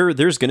mean,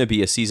 there's going to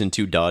be a Season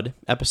 2 dud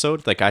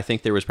episode. Like, I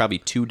think there was probably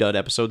 2 dud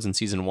episodes in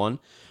Season 1.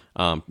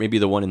 Maybe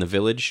the one in the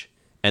village,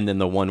 and then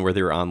the one where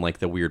they were on, like,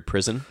 the weird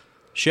prison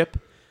ship.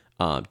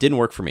 Didn't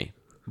work for me.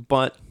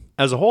 But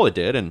as a whole, it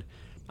did, and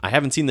I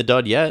haven't seen the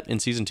dud yet in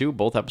Season 2.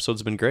 Both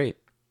episodes have been great.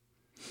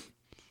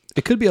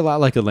 It could be a lot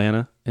like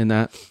Atlanta in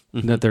that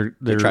they're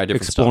Try different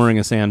exploring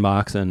a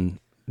sandbox and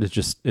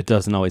It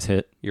doesn't always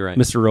hit. You're right.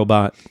 Mr.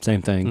 Robot,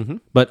 same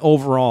thing. But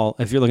overall,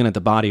 if you're looking at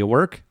the body of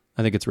work,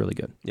 I think it's really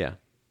good. Yeah.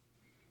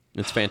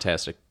 It's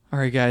fantastic. All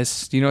right,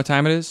 guys. Do you know what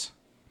time it is?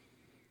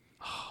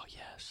 Oh,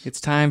 yes. It's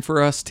time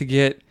for us to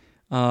get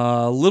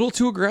a little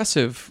too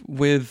aggressive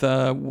with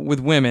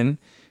women,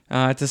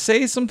 to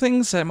say some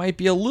things that might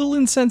be a little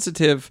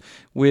insensitive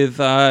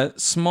with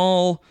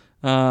small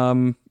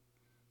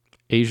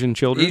Asian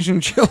children.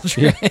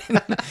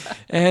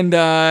 And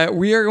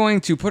we are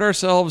going to put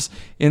ourselves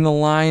in the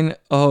line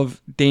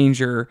of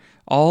danger,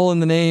 all in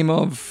the name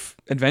of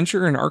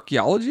adventure and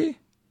archaeology.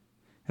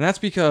 And that's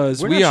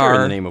because We're we not sure are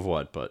in the name of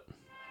what, but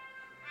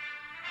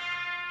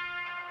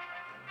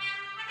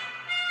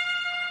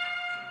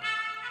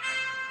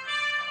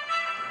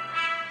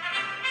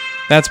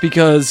That's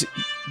because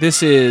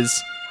this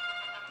is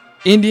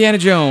Indiana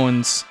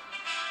Jones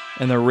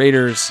and the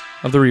Raiders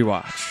of the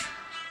Rewatch.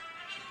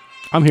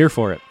 I'm here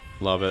for it.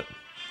 love it.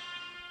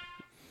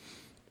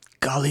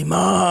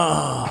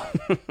 Kalima.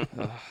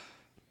 Let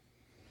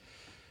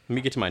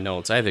me get to my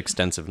notes. I have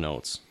extensive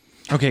notes.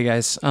 Okay,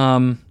 guys.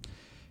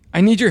 I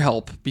need your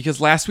help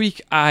because last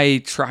week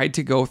I tried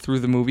to go through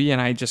the movie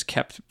and I just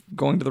kept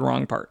going to the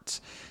wrong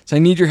parts. So I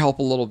need your help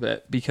a little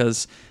bit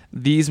because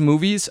these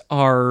movies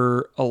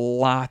are a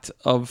lot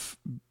of...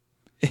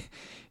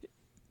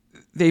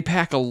 They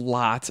pack a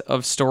lot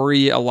of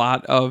story, a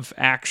lot of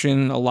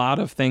action, a lot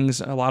of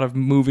things, a lot of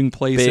moving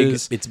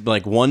places. It's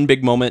like one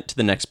big moment to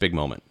the next big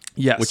moment.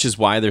 Yes. Which is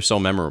why they're so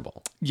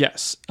memorable.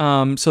 Yes.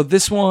 So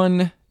this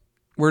one,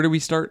 where do we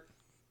start?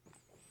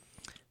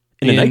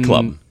 In a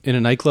nightclub. In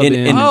a nightclub.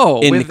 In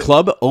with-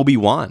 Club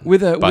Obi-Wan,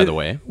 by the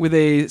way. with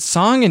a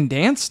song and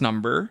dance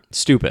number.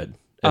 Stupid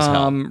as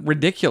hell.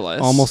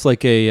 Ridiculous. Almost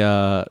like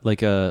a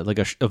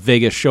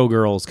Vegas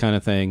showgirls kind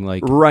of thing.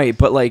 Like Right,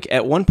 but like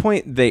at one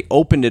point they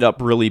opened it up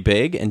really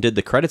big and did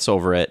the credits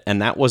over it, and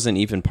that wasn't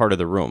even part of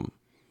the room.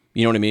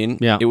 You know what I mean?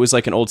 Yeah. It was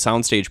like an old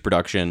soundstage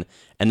production,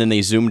 and then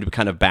they zoomed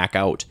kind of back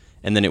out,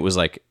 and then it was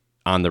like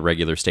on the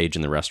regular stage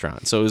in the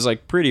restaurant. So it was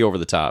like pretty over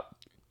the top.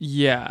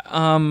 Yeah.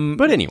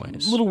 But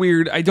anyways. A little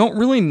weird. I don't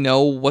really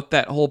know what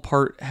that whole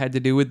part had to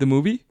do with the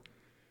movie.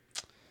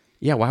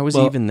 Yeah, why was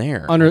he even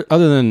there? Other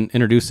than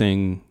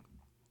introducing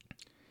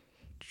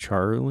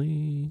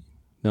Charlie.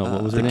 No,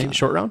 what was her name?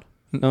 Short Round?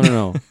 No.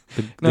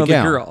 The No,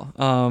 gal. the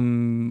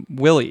girl.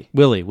 Willie.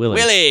 Willie.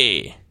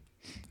 Willie!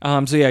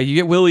 So yeah, you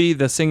get Willie,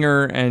 the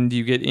singer, and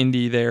you get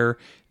Indy there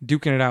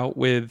duking it out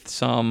with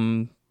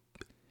some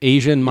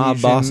Asian mob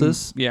Asian-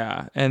 bosses.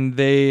 Yeah, and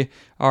they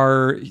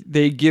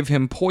give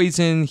him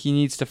poison. He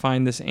needs to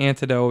find this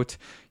antidote.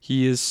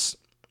 He is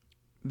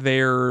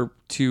there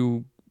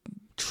to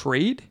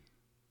trade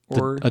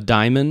or A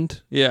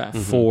diamond yeah.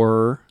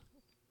 for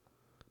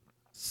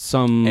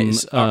some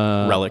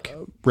relic.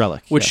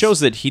 Relic. Which yes. shows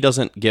that he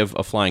doesn't give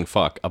a flying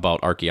fuck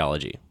about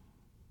archaeology.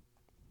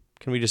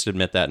 Can we just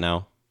admit that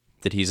now?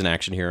 That he's an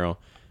action hero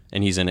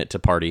and he's in it to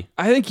party.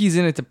 I think he's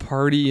in it to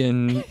party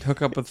and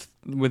hook up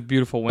with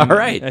beautiful women. All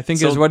right. I think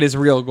So- is what his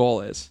real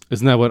goal is.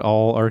 Isn't that what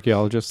all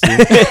archaeologists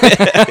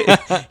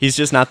do? He's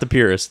just not the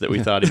purist that we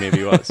thought he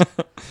maybe was.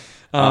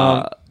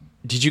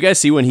 Did you guys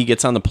see when he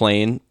gets on the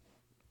plane?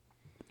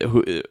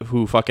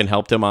 Who fucking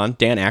helped him on?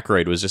 Dan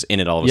Aykroyd was just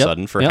in it all of a Yep,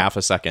 sudden for yep. half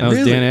a second. That was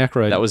Really? Dan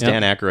Aykroyd. That was Yep.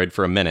 Dan Aykroyd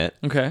for a minute.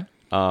 Okay.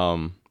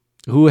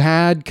 Who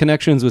had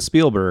connections with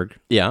Spielberg,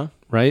 Yeah,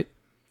 right?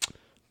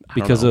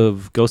 Because know.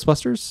 of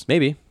Ghostbusters.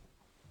 maybe.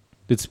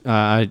 It's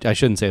I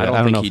shouldn't say that. don't I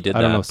don't think know. he did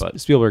I don't that, know.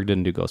 but- Spielberg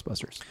didn't do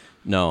Ghostbusters.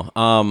 No.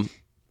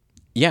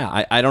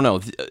 Yeah, I don't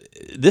know.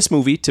 This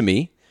movie to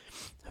me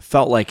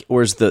felt like,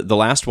 whereas the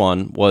last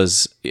one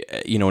was,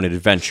 an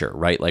adventure,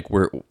 right? Like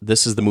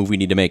this is the movie we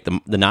need to make.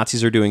 The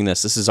Nazis are doing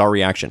this. This is our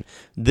reaction.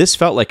 This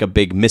felt like a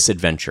big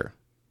misadventure.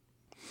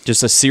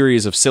 Just a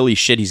series of silly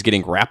shit he's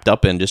getting wrapped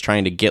up in, just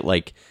trying to get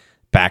like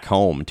back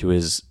home to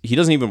his. He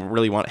doesn't even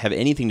really have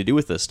anything to do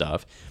with this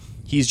stuff.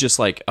 He's just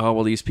like, oh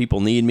well, these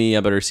people need me. I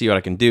better see what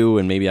I can do,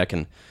 and maybe I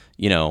can,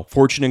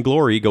 fortune and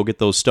glory, go get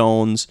those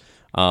stones.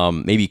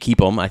 Maybe keep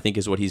them. I think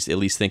is what he's at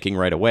least thinking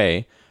right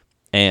away.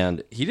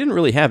 And he didn't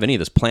really have any of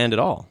this planned at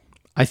all.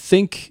 I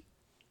think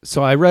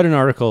so. I read an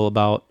article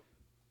about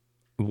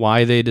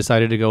why they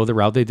decided to go the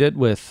route they did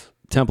with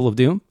Temple of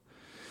Doom.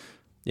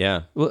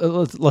 Yeah.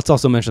 Well, let's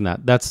also mention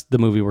that that's the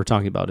movie we're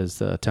talking about is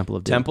the Temple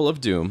of Doom. Temple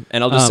of Doom.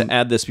 And I'll just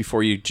add this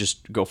before you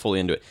just go fully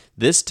into it.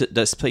 This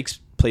takes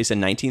place in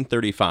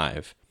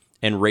 1935,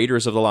 and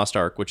Raiders of the Lost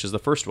Ark, which is the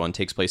first one,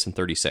 takes place in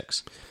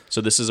 36. So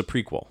this is a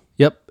prequel.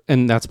 Yep,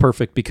 and that's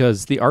perfect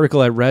because the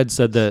article I read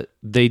said that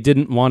they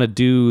didn't want to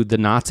do the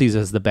Nazis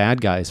as the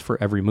bad guys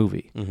for every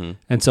movie,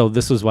 and so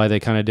this was why they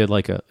kind of did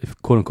like a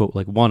quote unquote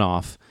like one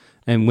off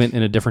and went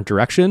in a different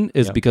direction.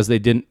 Is because they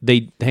didn't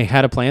they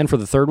had a plan for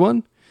the third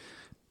one.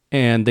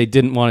 And they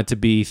didn't want it to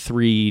be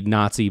 3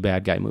 Nazi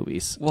bad guy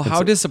movies. Well,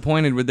 how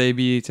disappointed would they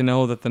be to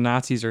know that the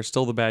Nazis are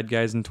still the bad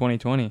guys in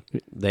 2020?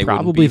 They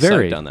Probably wouldn't be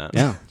very psyched on that.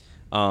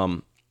 Yeah.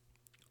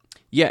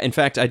 Yeah, in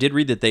fact, I did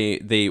read that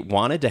they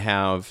wanted to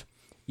have,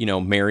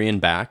 Marion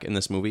back in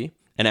this movie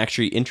and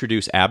actually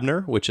introduce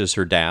Abner, which is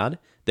her dad,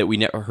 that we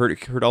never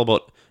heard all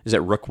about. Is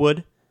it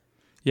Rookwood?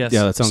 Yes.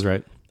 Yeah, that sounds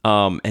right.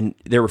 And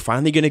they were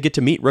finally going to get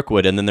to meet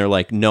Rookwood, and then they're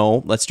like,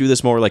 no, let's do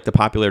this more like the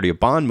popularity of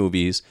Bond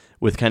movies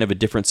with kind of a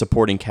different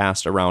supporting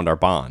cast around our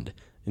Bond.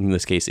 In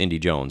this case, Indy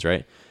Jones,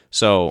 right?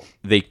 So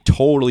they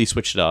totally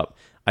switched it up.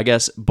 I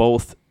guess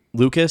both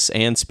Lucas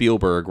and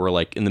Spielberg were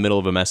like in the middle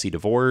of a messy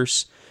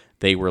divorce.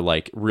 They were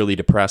like really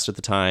depressed at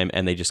the time,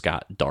 and they just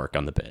got dark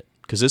on the bit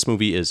because this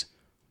movie is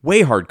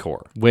way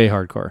hardcore. Way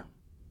hardcore.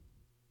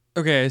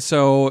 Okay,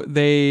 so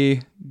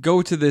they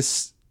go to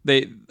this.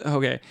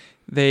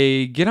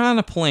 They get on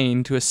a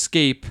plane to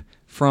escape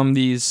from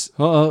these.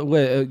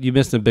 Wait, you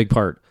missed a big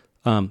part.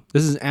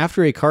 This is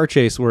after a car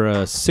chase where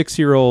a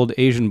 6-year-old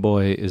Asian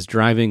boy is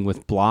driving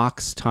with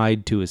blocks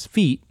tied to his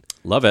feet,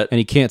 Love it. and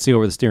he can't see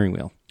over the steering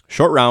wheel.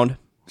 Short round.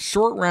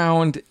 Short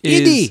round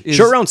is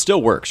Short round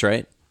still works,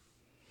 right?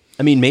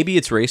 I mean, maybe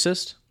it's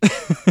racist,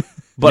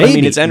 but I mean,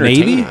 Maybe. it's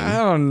entertaining. Maybe. I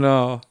don't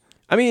know.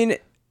 I mean,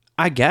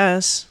 I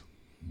guess.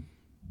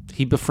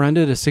 He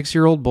befriended a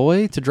 6-year-old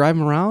boy to drive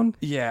him around?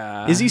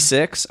 Yeah. Is he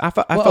 6? I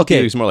felt okay.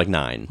 he was more like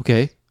 9.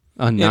 Okay.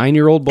 A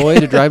 9-year-old boy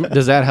to drive him?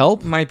 Does that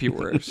help? Might be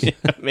worse.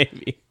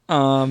 Maybe.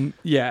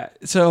 Yeah.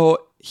 So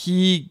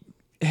he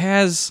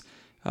has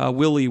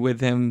Willie with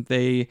him.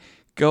 They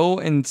go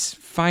and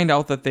find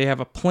out that they have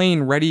a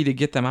plane ready to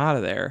get them out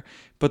of there,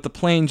 but the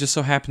plane just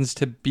so happens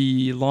to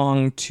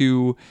belong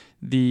to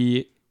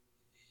the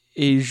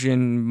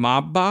Asian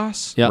mob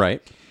boss. Yeah.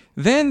 Right.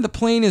 Then the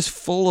plane is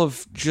full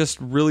of just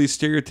really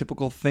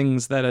stereotypical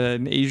things that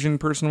an Asian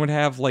person would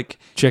have, like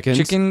Chickens.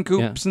 chicken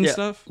coops and Yeah.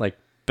 stuff. Like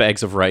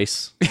bags of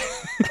rice.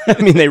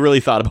 I mean, they really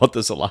thought about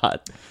this a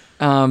lot.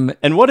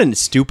 And what a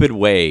stupid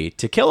way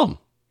to kill him.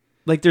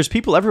 Like, there's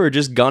people everywhere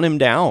just gun him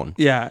down.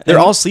 Yeah, They're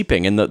and all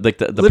sleeping, and the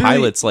literally-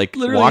 pilots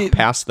literally, walk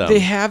past them. They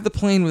have the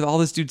plane with all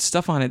this dude's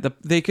stuff on it.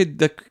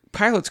 The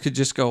pilots could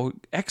just go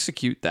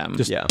execute them.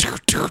 yeah.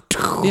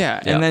 Yeah,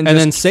 and then And just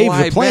then save the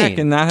fly plane. back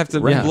and not have to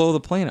Right. blow the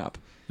plane up.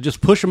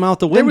 Just push him out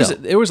the There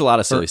window. was a lot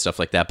of silly stuff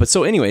like that. But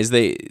so, anyways,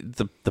 the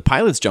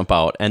pilots jump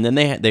out, and then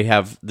they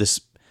have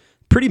this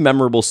pretty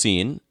memorable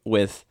scene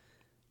with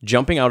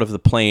jumping out of the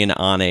plane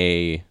on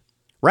a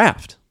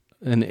raft.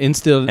 An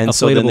instant And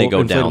so then they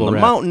go inflatable down the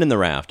raft. mountain in the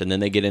raft, and then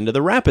they get into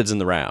the rapids in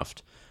the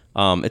raft.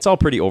 It's all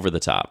pretty over the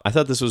top. I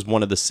thought this was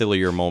one of the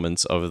sillier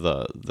moments of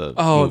the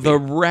movie. The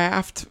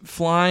raft,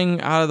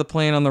 flying out of the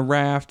plane on the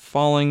raft,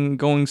 falling,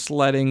 going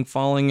sledding,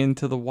 falling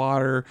into the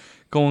water,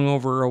 going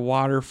over a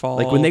waterfall.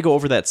 Like when they go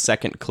over that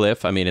second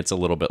cliff, I mean, it's a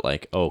little bit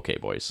like, oh, okay,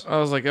 boys. I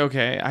was like,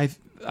 okay,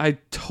 I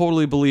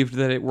totally believed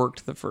that it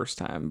worked the first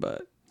time,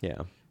 but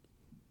Yeah.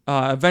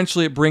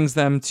 eventually it brings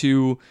them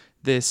to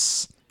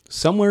this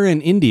Somewhere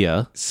in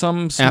India,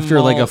 some after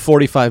like a small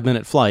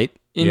 45-minute flight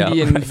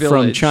Indian from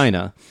village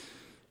China.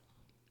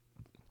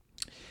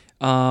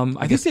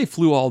 I think they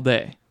flew all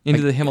day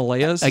into the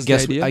Himalayas. I is the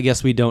guess idea. I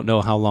guess we don't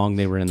know how long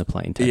they were in the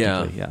plane.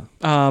 Technically,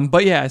 yeah.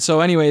 But yeah,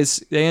 so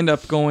anyways, they end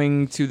up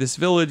going to this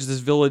village. This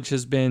village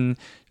has been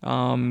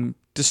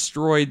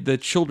destroyed. The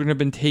children have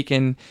been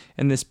taken,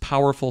 and this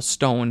powerful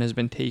stone has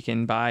been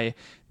taken by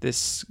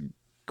this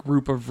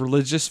group of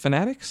religious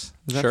fanatics.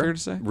 Is that fair to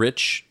say?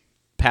 Rich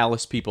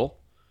palace people.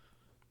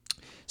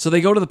 So they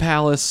go to the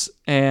palace,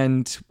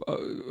 and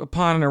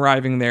upon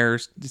arriving there,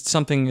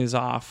 something is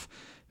off.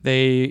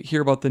 They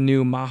hear about the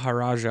new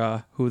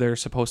Maharaja who they're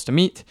supposed to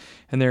meet,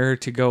 and they're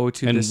to go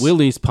to And this.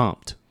 Willie's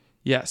pumped.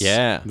 Yes.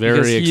 Yeah. Very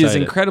because he is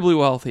excited. incredibly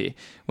wealthy.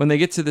 When they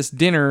get to this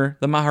dinner,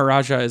 the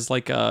Maharaja is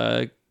like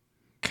a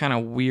kind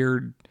of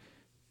weird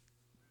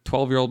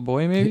 12-year-old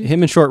boy, maybe?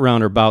 Him and Short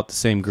Round are about the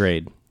same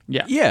grade.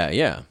 Yeah.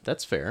 Yeah,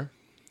 that's fair.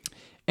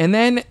 And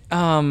then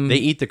They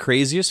eat the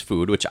craziest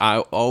food, which I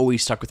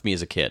always stuck with me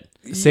as a kid.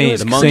 Same.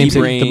 The monkey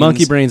same. brains. The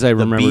monkey brains I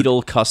remember. The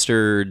beetle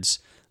custards.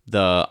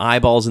 The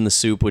eyeballs in the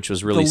soup, which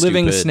was really the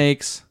living stupid.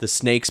 snakes. The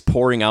snakes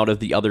pouring out of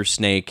the other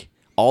snake.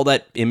 All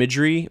that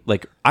imagery.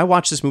 Like, I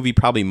watched this movie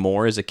probably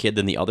more as a kid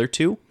than the other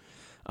two.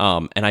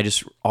 And I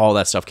just, all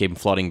that stuff came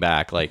flooding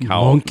back. Like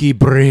how Monkey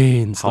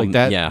brains. how- Like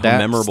that. yeah, how that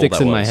memorable sticks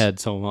that in my was. head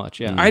so much.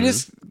 Yeah. I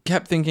just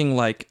kept thinking,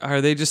 like,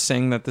 are they just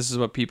saying that this is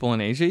what people in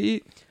Asia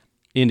eat?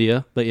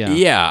 India, but yeah.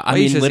 Yeah, I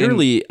mean, Asia's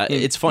literally, in-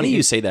 it's funny in-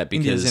 you say that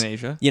India's because in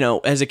Asia. you know,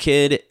 as a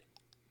kid,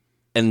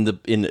 in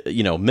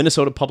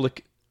Minnesota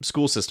public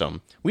school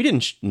system, we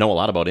didn't know a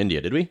lot about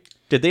India, did we?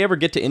 Did they ever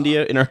get to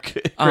India in our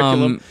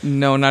curriculum?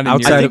 No, not in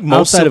Outside Europe. I think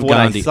most outside of of what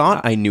Gandhi. I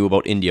thought I knew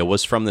about India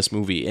was from this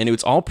movie, and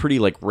it's all pretty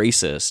like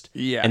racist,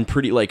 Yeah. and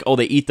pretty like, oh,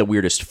 they eat the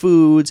weirdest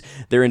foods,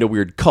 they're into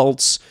weird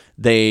cults,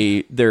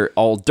 they're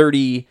all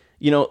dirty,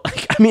 you know.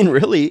 Like, I mean,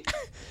 really,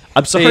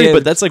 I'm sorry, They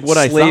but that's like what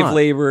I slave thought.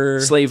 labor.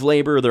 Slave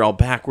labor. They're all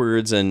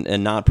backwards and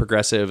not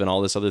progressive and all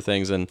this other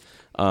things, and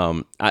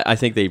I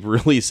think they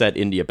really set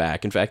India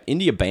back. In fact,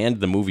 India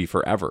banned the movie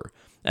forever.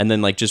 And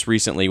then, like, just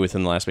recently,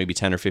 within the last maybe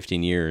 10 or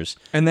 15 years,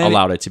 And then-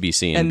 allowed it to be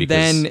seen. And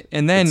because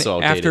then it's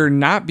so after outdated.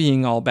 not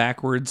being all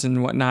backwards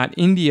and whatnot,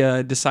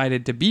 India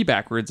decided to be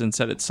backwards and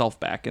set itself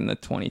back in the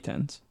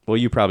 2010s. Well,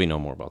 you probably know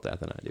more about that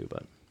than I do,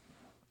 but.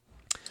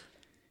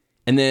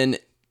 And then,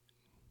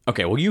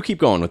 Okay, well, you keep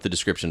going with the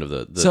description of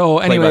the So,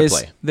 anyways,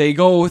 play-by-play. they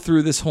go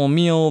through this whole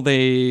meal.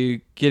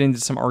 They get into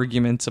some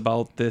arguments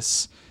about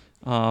this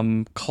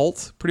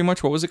cult, pretty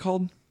much. What was it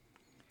called?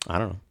 I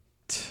don't know.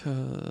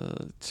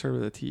 Start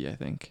with a T, I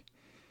think.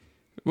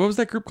 What was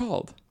that group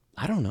called?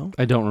 I don't know.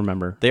 I don't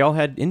remember. They all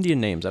had Indian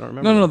names. I don't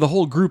remember. No, the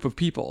whole group of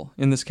people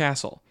in this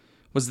castle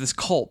was this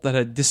cult that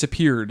had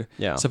disappeared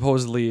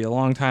supposedly a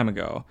long time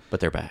ago.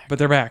 But they're back. But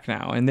they're back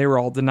now, and they were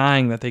all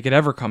denying that they could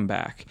ever come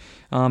back.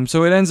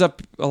 So it ends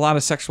up a lot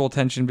of sexual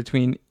tension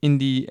between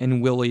Indy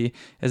and Willie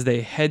as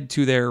they head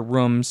to their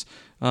rooms.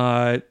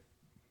 The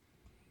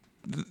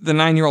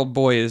 9-year-old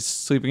boy is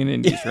sleeping in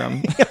Indy's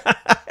room.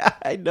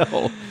 I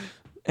know.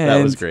 And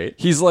that was great.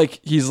 He's like,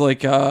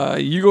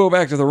 you go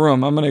back to the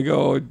room. I'm gonna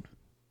go, I'm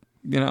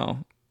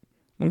gonna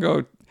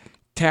go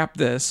tap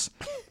this.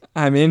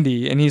 I'm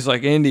Indy, and he's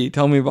like, Indy,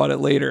 tell me about it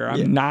later.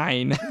 I'm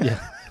 9. Yeah.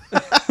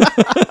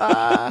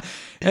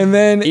 And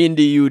then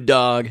Indy, you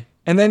dog.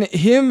 And then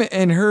him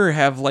and her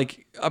have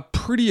like a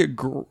pretty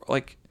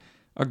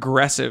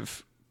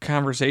aggressive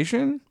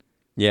conversation.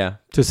 Yeah.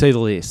 To say the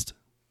least.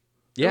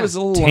 Yeah. It was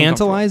a little I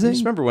tantalizing.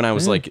 just remember when I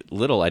was like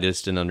little, I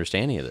just didn't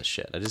understand any of this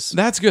shit.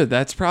 That's good.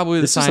 That's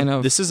probably the sign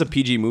of this is a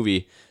PG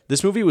movie.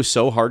 This movie was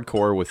so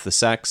hardcore with the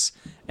sex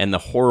and the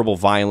horrible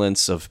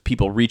violence of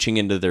people reaching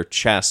into their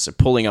chests,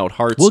 pulling out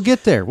hearts. We'll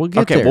get there. We'll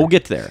get there. Okay, we'll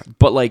get there.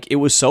 But like, it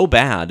was so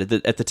bad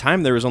that at the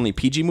time there was only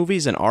PG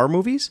movies and R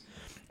movies.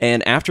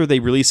 And after they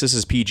released this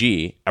as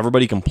PG,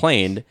 everybody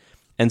complained.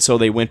 And so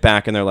they went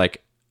back and they're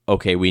like,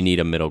 okay, we need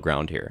a middle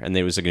ground here. And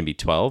they was going to be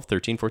 12,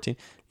 13, 14.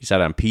 He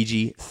said on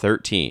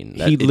PG-13.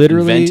 He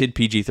literally invented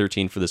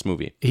PG-13 for this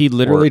movie. He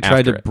literally Or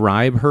tried to after it.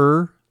 bribe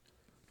her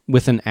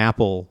with an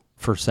apple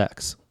for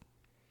sex.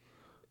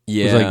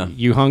 He was Yeah. like,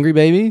 you hungry,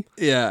 baby?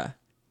 Yeah.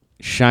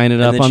 Shine it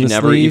And up then on she the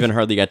never sleeve. even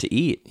hardly got to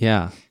eat.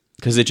 Yeah.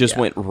 Because it just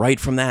went right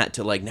from that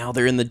to like, now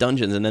they're in the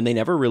dungeons. And then they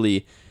never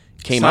really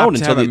came Stopped out to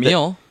until have a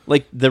meal.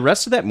 like the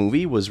rest of that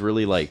movie was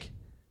really like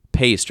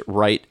paced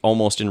right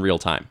almost in real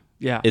time.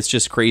 Yeah. It's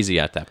just crazy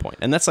at that point.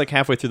 And that's like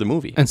halfway through the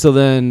movie. And so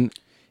then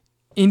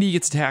Indy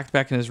gets attacked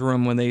back in his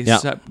room when they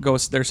go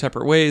their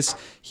separate ways.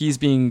 He's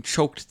being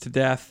choked to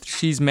death.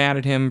 She's mad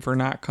at him for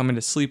not coming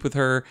to sleep with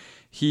her.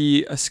 He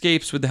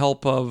escapes with the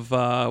help of,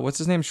 what's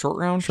his name? Short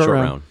Round? Short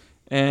Round.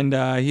 And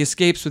he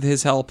escapes with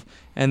his help.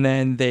 And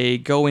then they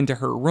go into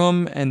her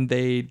room and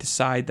they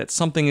decide that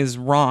something is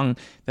wrong,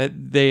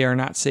 that they are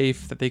not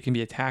safe, that they can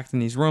be attacked in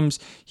these rooms.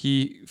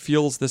 He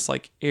feels this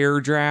like air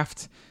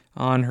draft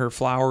on her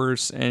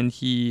flowers and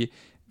he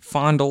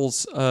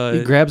fondles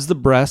he grabs the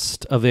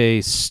breast of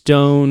a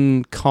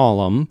stone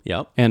column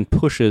Yep. and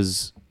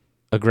pushes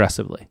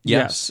aggressively.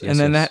 Yes. And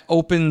then that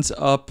opens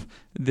up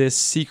this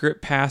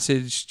secret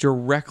passage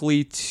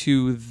directly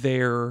to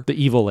their The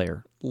evil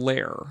lair.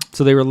 lair.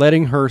 So they were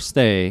letting her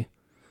stay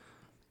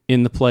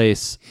in the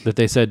place that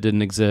they said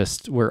didn't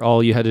exist, where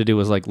all you had to do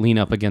was like lean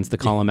up against the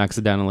column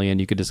accidentally and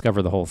you could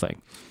discover the whole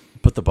thing.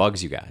 But the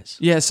bugs, you guys.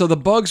 Yeah, so the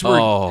bugs were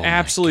Oh, my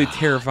absolutely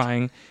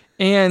terrifying.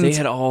 And They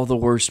had all the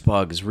worst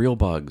bugs, real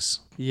bugs.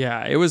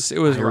 yeah, it was I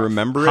rough.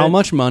 remember How it.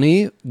 much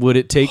money would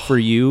it take for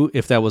you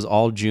if that was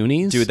all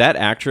Junies? Dude, that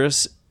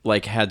actress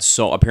like had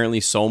apparently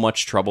so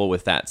much trouble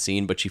with that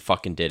scene, but she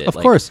fucking did it. Of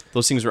Like, course.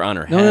 those things were on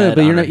her no, head. no,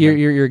 but on you're her not. You're,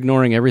 hand. you're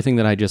ignoring everything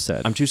that I just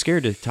said. I'm too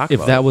scared to talk If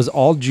about that it. was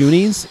all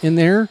Junies in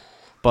there,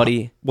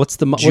 buddy. what's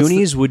the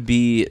Junies would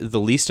be the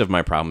least of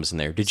my problems in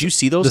there. Did you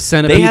see those? The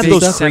centipedes They had and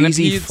those stuff? crazy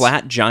Centipedes?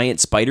 flat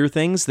giant spider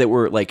things that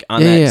were like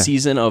on Yeah, that yeah.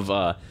 season of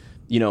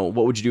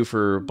what would you do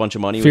for a bunch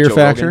of money? Fear with Joe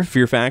Factor? Rogan?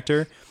 Fear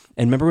Factor.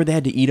 And remember when they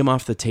had to eat them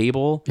off the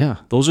table? Yeah.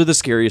 Those are the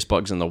scariest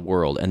bugs in the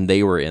world, and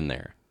they were in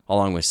there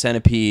along with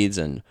centipedes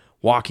and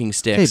walking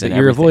sticks. Hey, and but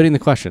you're everything. avoiding the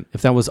question.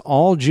 If that was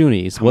all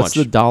Junies, what's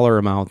much? the dollar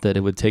amount that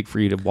it would take for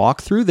you to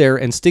walk through there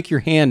and stick your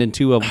hand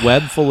into a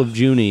web full of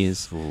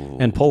Junies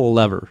and pull a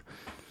lever?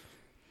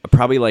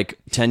 Probably like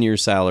 10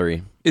 years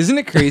salary. Isn't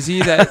it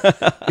crazy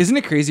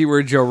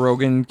where Joe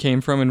Rogan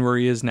came from and where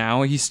he is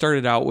now? He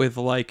started out with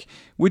like,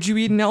 would you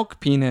eat an elk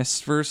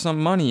penis for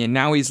some money? And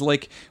now he's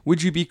like,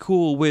 would you be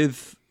cool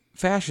with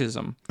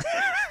fascism?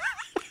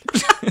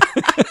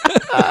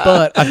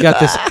 But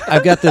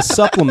I've got this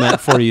supplement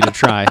for you to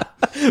try.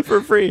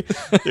 For free.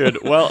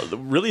 Dude, well,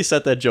 really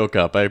set that joke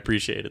up. I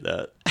appreciated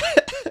that.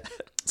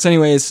 So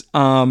anyways,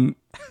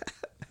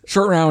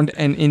 Short Round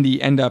and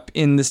Indy end up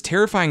in this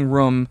terrifying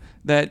room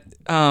that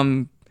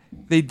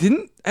they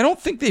didn't, I don't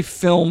think they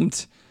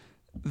filmed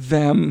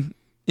them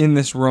in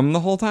this room the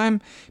whole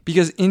time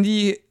because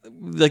Indy,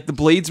 like the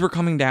blades were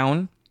coming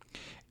down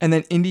and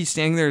then Indy's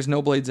standing there, there's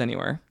no blades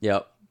anywhere.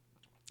 Yep.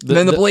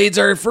 Then the blades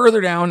are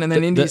further down and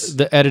then Indy's...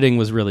 The editing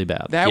was really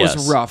bad. That Yes.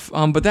 was rough.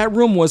 But that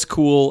room was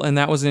cool, and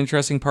that was an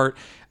interesting part.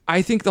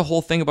 I think the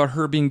whole thing about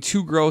her being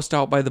too grossed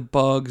out by the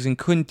bugs and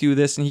couldn't do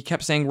this, and he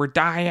kept saying, we're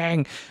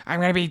dying. I'm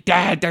going to be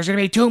dead. There's going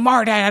to be 2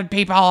 more dead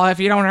people if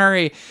you don't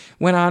hurry.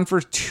 Went on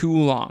for too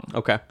long.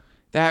 Okay.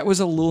 That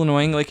was a little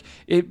annoying. Like,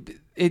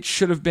 it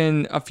should have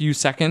been a few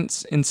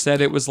seconds.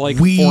 Instead, it was like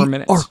 4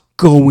 minutes.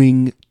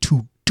 going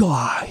to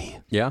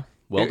die. Yeah.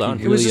 Well done.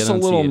 It was Really just a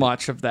little enunciated.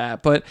 much of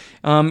that, but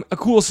a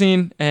cool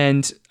scene,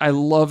 and I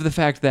love the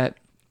fact that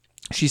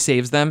she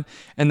saves them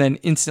and then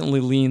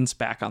instantly leans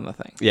back on the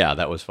thing. Yeah,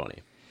 that was funny.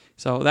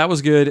 So that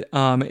was good.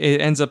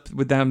 It ends up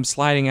with them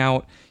sliding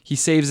out. He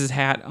saves his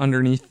hat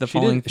underneath the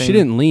falling thing. She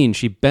didn't lean.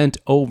 She bent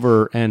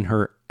over and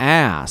her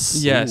ass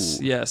Yes,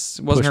 yes.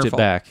 It wasn't pushed her it fault.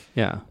 back.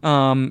 Yeah.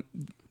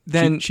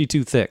 Then she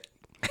too thick.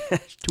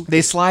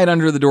 they slide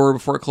under the door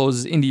before it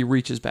closes. Indy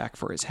reaches back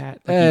for his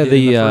hat like he did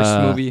in the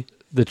first movie.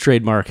 The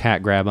trademark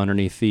hat grab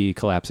underneath the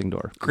collapsing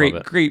door. Great,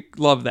 Love it. great.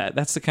 Love that.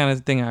 That's the kind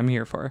of thing I'm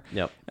here for.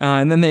 Yep.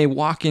 And then they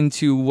walk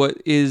into what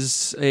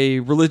is a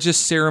religious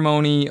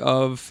ceremony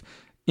of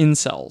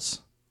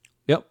incels.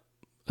 Yep.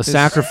 A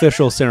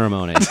sacrificial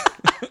ceremony.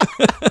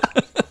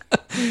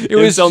 It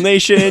was Incel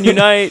Nation,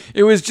 unite!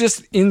 It was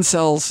just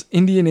incels,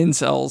 Indian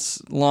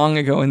incels, long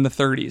ago in the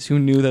 30s who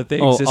knew that they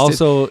Oh, existed.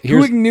 also, who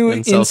here's- knew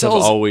Incels have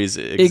incels always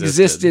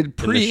existed in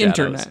the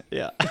pre-internet.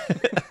 shadows.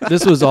 Yeah.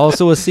 This was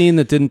also a scene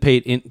that didn't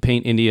paint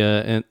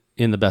India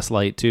in the best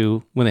light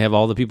too. When they have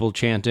all the people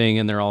chanting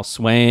and they're all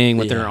swaying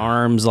with their Yeah.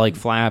 arms like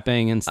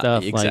flapping and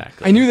stuff. Like,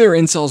 Exactly. I knew they were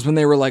incels when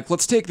they were like,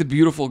 let's take the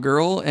beautiful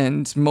girl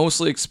and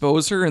mostly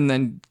expose her and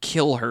then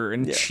kill her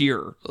and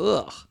cheer.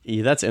 Ugh.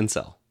 Yeah, that's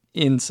incel.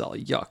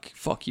 Incel. Yuck.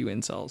 Fuck you,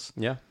 incels.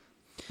 Yeah.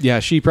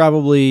 yeah, she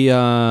probably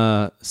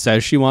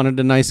says she wanted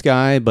a nice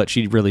guy, but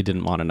she really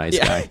didn't want a nice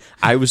guy.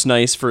 I was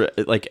nice for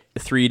like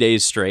 3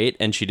 days straight,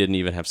 and she didn't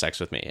even have sex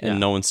with me, and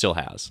no one still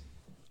has.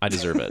 I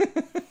deserve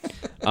it.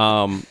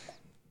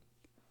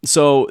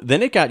 So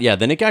then it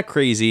got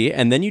crazy,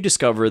 and then you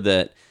discover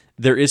that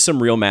there is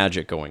some real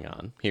magic going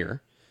on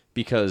here,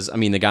 because I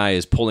mean the guy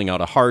is pulling out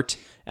a heart,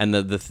 and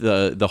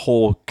the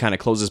hole kind of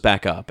closes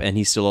back up, and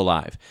he's still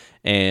alive,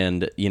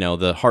 and you know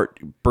the heart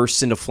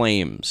bursts into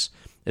flames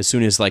as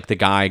soon as like the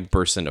guy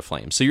bursts into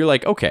flames. So you're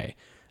like, okay,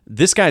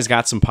 this guy's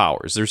got some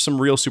powers. There's some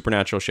real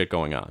supernatural shit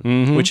going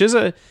on, which is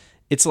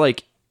it's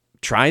like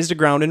tries to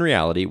ground in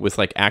reality with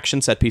like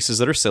action set pieces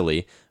that are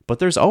silly, but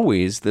there's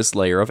always this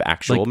layer of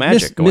actual Like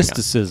magic going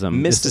mysticism.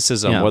 on.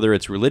 Mysticism, Yeah. whether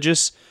it's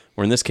religious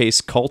or in this case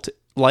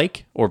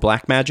cult-like or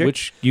black magic.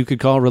 Which you could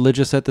call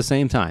religious at the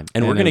same time.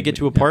 and we're going to it- get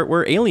to a part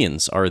where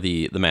aliens are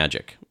the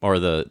magic or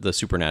the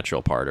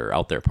supernatural part or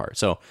out there part.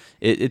 So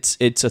it's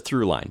a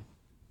through line.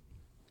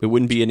 It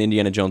wouldn't be an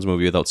Indiana Jones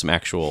movie without some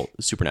actual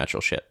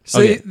supernatural shit. So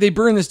Okay. they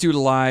burn this dude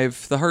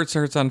alive. The heart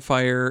starts on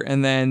fire,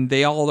 and then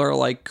they all are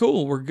like,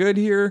 "Cool, we're good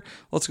here.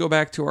 Let's go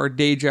back to our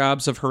day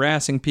jobs of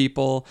harassing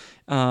people."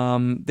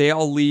 They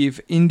all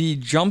leave. Indy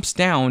jumps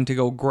down to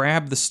go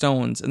grab the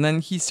stones, and then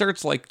he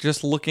starts like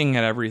just looking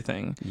at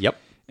everything Yep.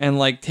 and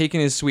like taking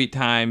his sweet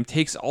time.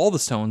 Takes all the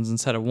stones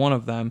instead of one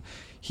of them.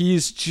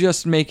 He's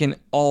just making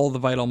all the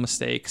vital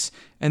mistakes,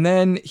 and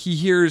then he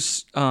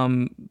hears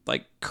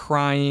like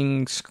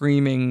crying,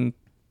 screaming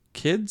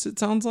kids. It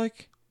sounds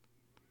like.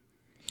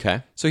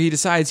 Okay. So he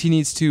decides he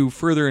needs to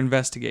further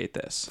investigate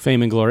this.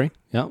 Fame and glory.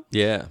 Yep.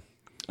 Yeah.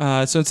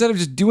 So instead of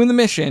just doing the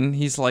mission,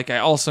 he's like, I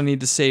also need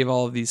to save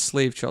all of these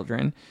slave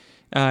children.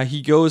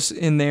 He goes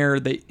in there.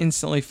 They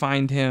instantly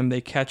find him.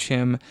 They catch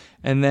him.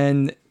 And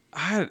then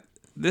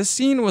this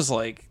scene was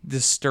like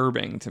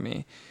disturbing to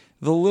me.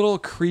 The little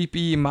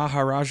creepy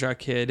Maharaja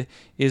kid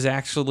is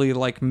actually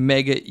like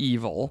mega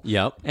evil.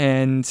 Yep.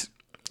 And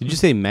Did you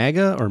say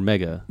MAGA or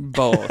mega?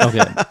 both.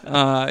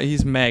 Okay.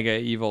 He's mega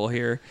evil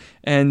here.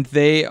 And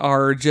they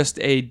are just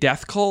a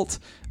death cult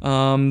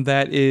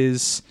that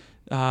is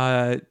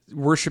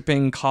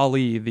worshiping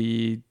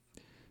Kali,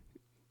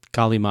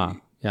 Kali Ma.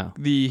 Yeah.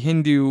 the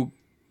Hindu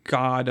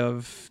god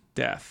of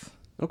death.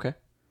 Okay.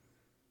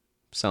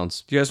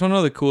 Sounds Do you guys want to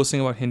know the coolest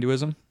thing about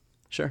Hinduism?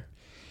 sure.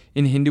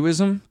 In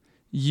Hinduism,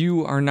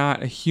 you are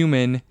not a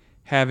human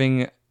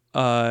having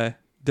a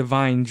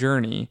divine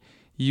journey.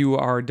 You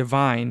are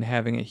divine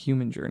having a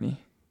human journey.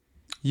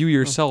 You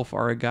yourself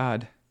are a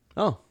god.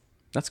 Oh,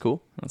 that's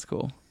cool. That's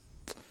cool.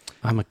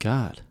 I'm a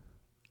god.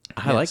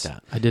 I like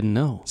that. I didn't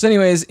know. So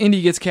anyways,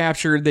 Indy gets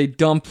captured. They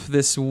dump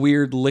this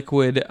weird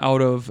liquid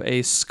out of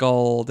a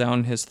skull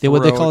down his throat. Yeah,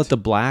 what they call it, the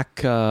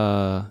black.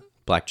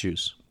 Black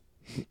juice.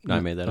 I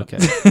made that Okay.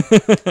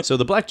 up. So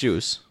the black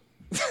juice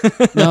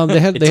No, they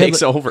had it they takes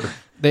had, over.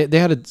 they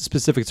had a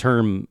specific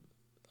term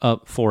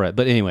up for it,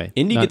 but anyway,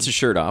 Indy not- gets his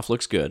shirt off.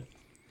 Looks good.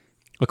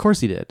 Of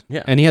course he did.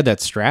 Yeah. And he had that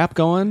strap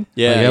going.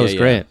 Yeah, Like, that yeah, was yeah.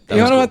 great. That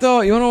You was know cool. what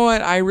though? You know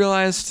what I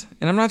realized,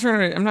 and I'm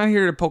not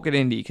here to poke at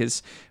Indy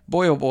because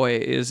boy oh boy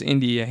is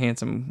Indy a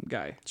handsome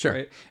guy. Sure.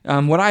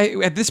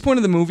 Right? At this point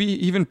of the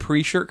movie, even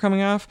pre-shirt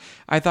coming off,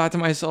 I thought to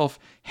myself,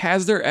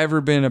 has there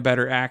ever been a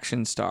better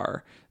action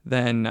star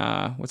than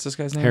what's this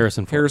guy's name?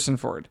 Harrison Ford. Harrison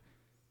Ford.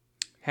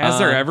 Has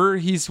there ever?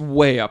 He's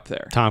way up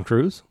there. Tom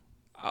Cruise.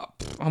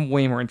 I'm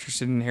way more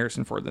interested in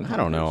Harrison Ford than I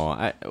don't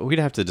know. We'd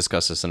have to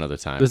discuss this another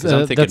time. This- 'cause I'm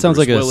that thinking sounds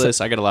Bruce like a Willis.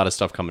 I got a lot of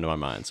stuff coming to my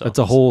mind. So That's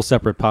a whole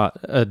separate pot.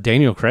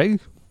 Daniel Craig.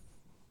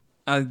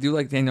 I do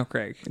like Daniel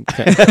Craig.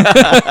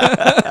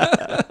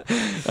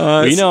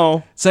 We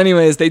know. So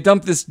anyways, they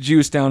dump this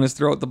juice down his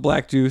throat, the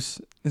black juice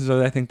is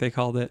what I think they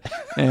called it.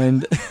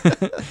 And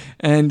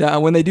and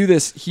when they do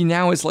this, he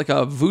now is like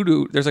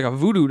there's like a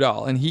voodoo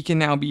doll, and he can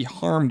now be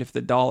harmed if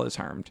the doll is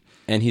harmed.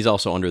 And he's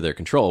also under their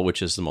control,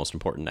 which is the most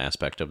important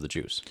aspect of the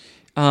juice.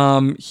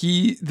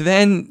 He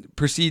then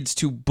proceeds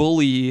to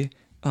bully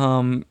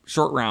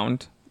Short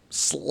Round,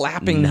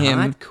 slapping him.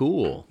 Not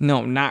cool.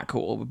 No, not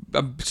cool.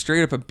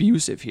 Straight up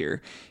abusive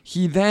here.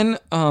 He then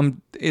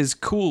is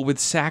cool with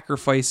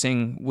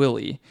sacrificing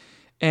Willie.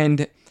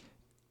 And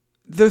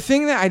the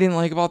thing that I didn't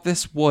like about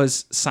this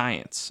was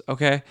science,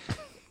 okay?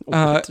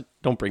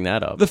 Don't bring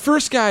that up. The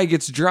first guy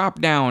gets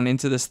dropped down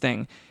into this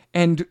thing,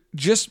 and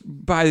just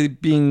by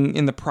being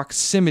in the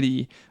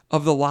proximity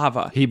of the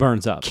lava, He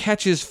burns up.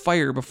 catches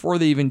fire before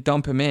they even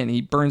dump him in.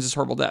 He burns his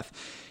horrible death.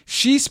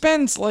 She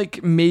spends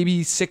like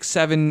maybe 6,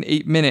 7,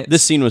 8 minutes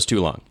This scene was too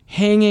long.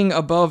 hanging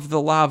above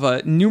the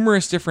lava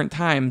numerous different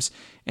times,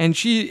 and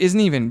she isn't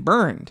even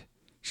burned.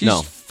 She's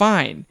No.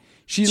 fine.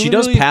 She does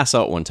literally- pass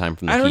out one time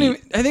from the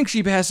heat. I think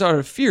she passed out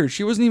of fear.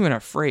 She wasn't even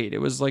afraid. It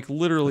was like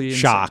literally insane.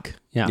 Shock.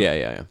 Yeah.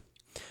 Yeah.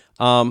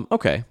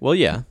 Okay. Well,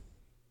 yeah.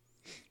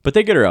 But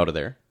they get her out of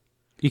there.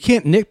 You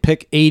can't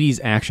nitpick 80s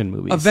action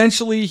movies.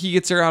 Eventually, he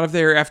gets her out of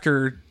there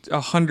after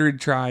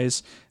 100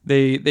 tries.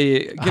 They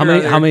get How her out of many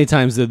there. how many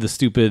times did the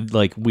stupid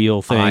like wheel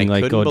I thing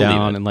like couldn't go believe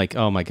down it. and like,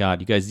 oh my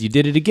god, you guys, you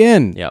did it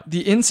again. Yep.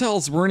 The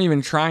incels weren't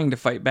even trying to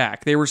fight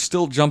back. They were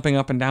still jumping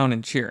up and down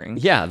and cheering.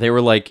 Yeah, they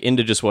were like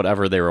into just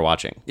whatever they were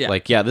watching. Yeah.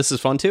 Like, yeah, this is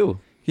fun too.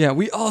 Yeah,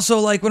 we also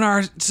like when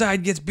our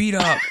side gets beat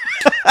up.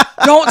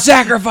 Don't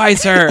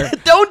sacrifice her.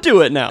 Don't do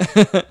it now.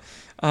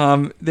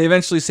 They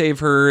eventually save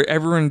her.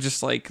 Everyone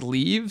just like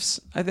leaves,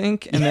 I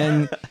think, and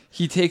then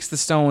he takes the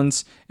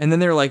stones, and then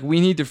they're like, "We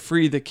need to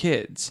free the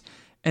kids,"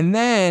 and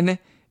then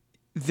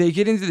they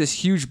get into this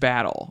huge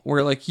battle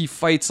where like he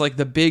fights like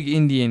the big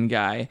Indian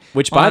guy.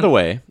 Which, by the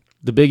way,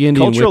 The big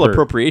Indian cultural whipper.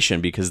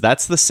 appropriation, because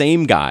that's the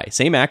same guy,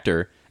 same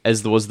actor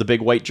as was the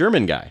big white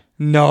German guy.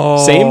 No,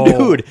 Same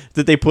dude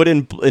that they put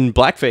in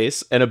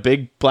blackface and a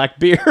big black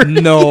beard.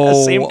 No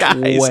Yeah, same guy,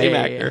 same way.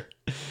 actor.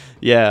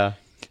 Yeah.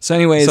 So,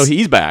 anyways, So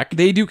he's back.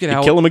 they duke it They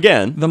out. kill him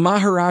again. The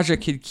Maharaja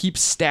kid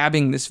keeps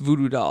stabbing this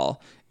voodoo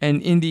doll,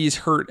 and Indy's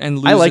hurt and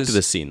loses. I liked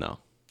this scene though.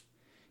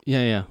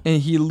 Yeah.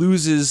 And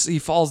he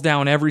falls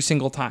down every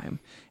single time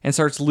and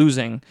starts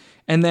losing.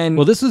 And then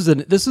Well, this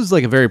is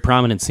like a very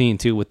prominent scene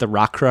too with the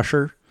rock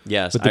crusher.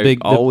 Yes, With the I big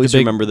always the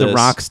big, remember the this.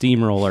 rock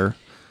steamroller.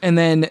 And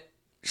then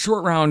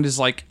Short Round is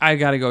like, I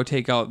gotta go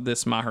take out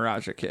this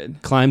Maharaja kid.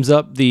 Climbs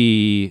up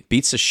the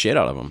Beats the shit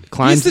out of him.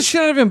 climbs Beats the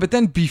shit out of him, but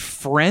then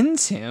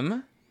befriends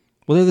him.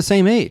 Well, they're the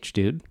same age,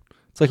 dude.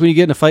 It's like when you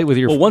get in a fight with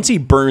your Well, once he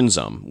burns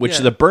them, which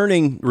Yeah. the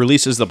burning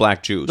releases the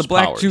black juice. The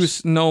black powers.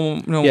 juice, no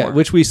yeah, more.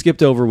 which we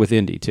skipped over with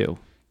Indy too.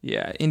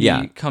 Yeah, Indy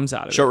Yeah. comes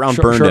out of Short it. Round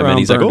Short- burned Short him, and Round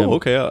he's like, burned "Oh, him.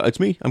 okay, it's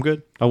me. I'm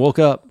good." I woke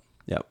up.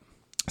 Yep.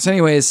 So,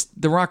 anyways,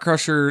 the Rock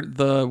Crusher,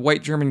 the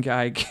white German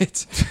guy,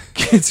 gets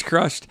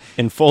crushed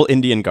In full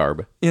Indian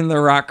garb. in the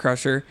Rock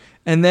Crusher.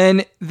 And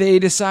then they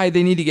decide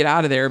they need to get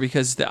out of there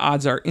because the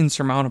odds are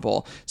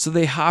insurmountable. So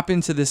they hop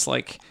into this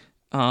like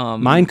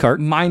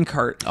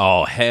minecart.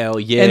 Oh hell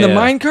yeah! And the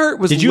minecart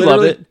was Did you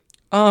love literally-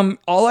 it?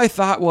 All I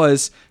thought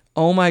was,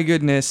 oh my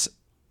goodness,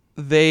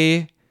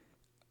 they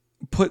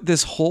put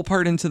this whole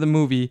part into the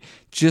movie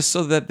just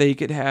so that they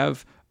could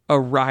have a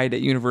ride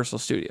at Universal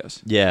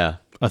Studios. Yeah.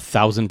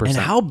 1,000%. And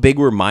how big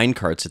were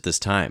minecarts at this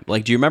time?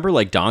 Like, do you remember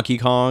like Donkey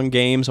Kong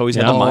games always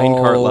had the Yeah.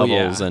 minecart Oh,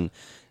 levels, yeah. and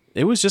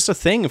it was just a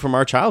thing from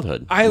our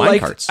childhood. I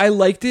Minecarts.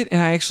 liked it, and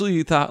I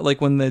actually thought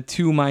like when the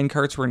two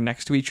minecarts were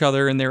next to each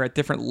other and they're at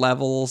different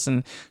levels,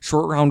 and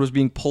Short Round was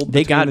being pulled.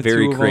 They between got the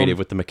very two of creative them.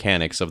 with the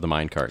mechanics of the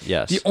minecart.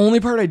 Yes. The only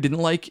part I didn't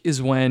like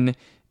is when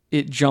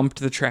it jumped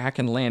the track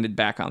and landed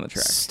back on the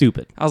track.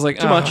 stupid. I was like,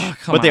 Too much.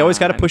 come But they always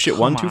got to on, push it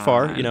one come too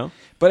far, on. you know?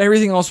 But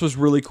everything else was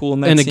really cool.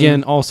 In that And scene.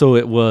 again, also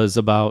it was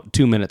about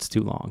 2 minutes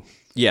too long.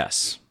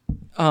 Yes.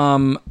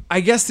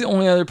 I guess the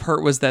only other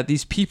part was that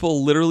these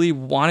people literally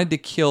wanted to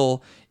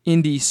kill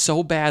Indy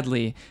so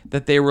badly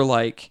that they were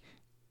like,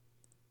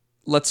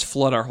 let's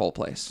flood our whole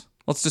place.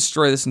 Let's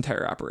destroy this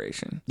entire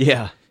operation.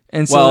 Yeah.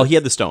 And so Well, he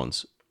had the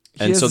stones.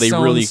 And has so the they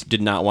really stones.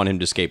 did not want him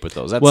to escape with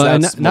those. That's, Well,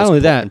 and that's not most only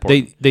that,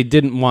 important. they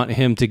didn't want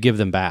him to give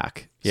them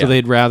back. Yeah. So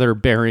they'd rather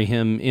bury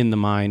him in the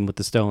mine with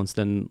the stones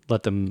than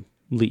let them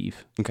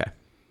leave. Okay.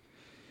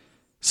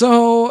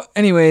 So,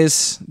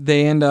 anyways,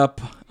 they end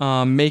up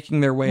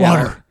making their way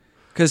Water. out.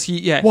 Because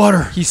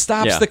he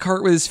stops Yeah. the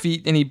cart with his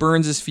feet and he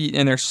burns his feet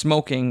and they're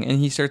smoking and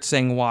he starts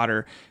saying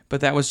water.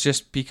 But that was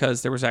just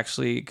because there was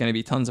actually going to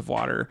be tons of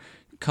water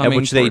coming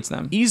Which they towards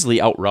them.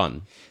 easily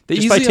outrun. They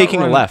just by easily taking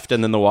a outrun- left,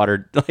 and then the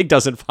water like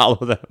doesn't follow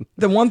them.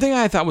 The one thing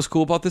I thought was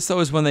cool about this, though,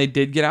 is when they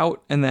did get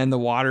out and then the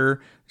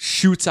water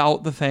shoots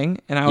out the thing.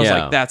 And I was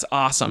Yeah. like, that's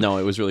awesome. No,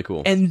 it was really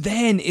cool. And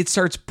then it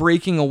starts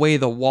breaking away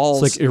the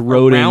walls It's like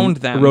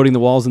eroding the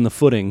walls and the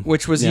footing.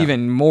 which was Yeah.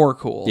 even more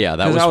cool. Yeah,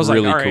 that 'Cause was I was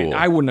really like, all right, cool.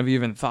 I wouldn't have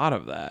even thought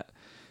of that.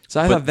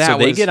 So I But- thought that so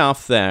they was... get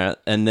off that,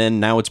 and then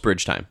now it's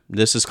bridge time.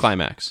 This is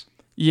climax.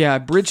 Yeah,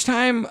 bridge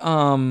time.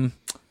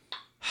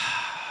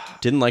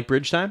 Didn't like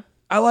Bridge Time?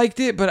 I liked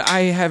it, but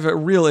I have a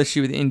real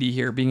issue with Indy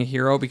here being a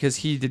hero because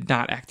he did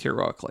not act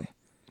heroically.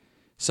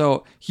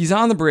 So he's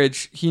on the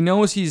bridge. He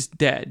knows he's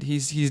dead.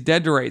 He's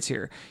dead to rights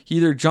here. He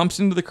either jumps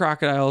into the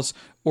crocodiles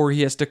or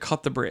he has to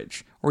cut the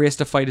bridge or he has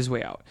to fight his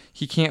way out.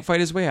 He can't fight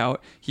his way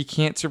out. He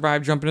can't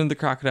survive jumping into the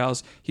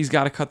crocodiles. He's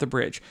got to cut the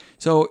bridge.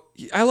 So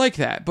I like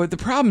that. But the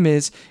problem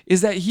is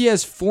that he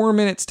has 4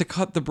 minutes to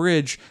cut the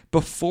bridge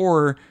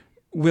before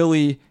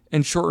Willie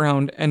and Short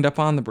Round end up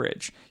on the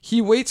bridge.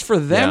 He waits for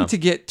them to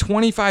get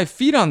 25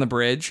 feet on the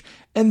bridge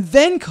and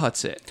then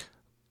cuts it.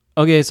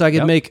 Okay, so I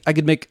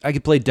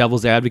could play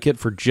devil's advocate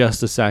for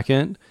just a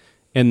second,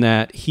 in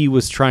that he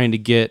was trying to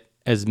get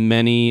as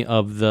many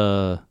of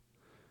the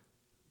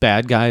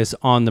bad guys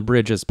on the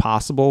bridge as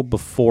possible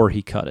before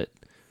he cut it.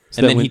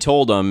 And then he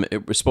told them,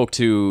 spoke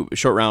to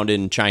Short Round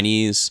in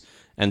Chinese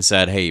and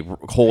said, "Hey,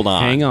 hold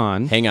on,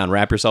 hang on,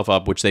 wrap yourself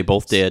up," which they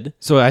both did.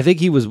 So I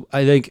think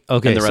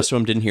okay, and the rest of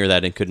them didn't hear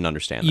that and couldn't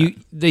understand that.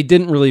 They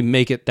didn't really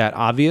make it that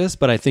obvious,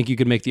 but I think you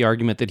could make the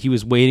argument that he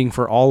was waiting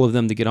for all of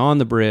them to get on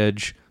the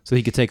bridge so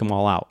he could take them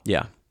all out.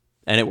 Yeah,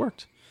 and it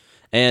worked.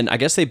 And I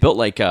guess they built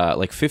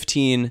like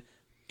 15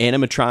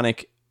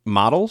 animatronic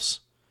models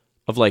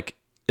of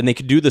and they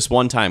could do this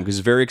one time because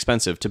it's very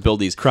expensive to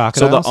build these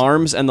crocodiles. So the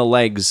arms and the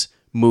legs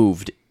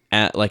moved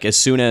at as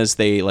soon as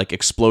they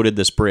exploded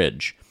this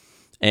bridge,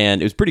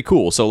 and it was pretty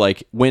cool. So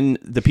when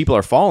the people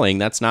are falling,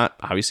 that's not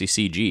obviously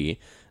CG.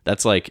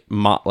 That's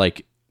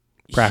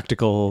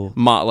practical,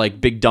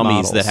 big dummies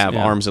models, that have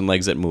arms and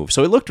legs that move.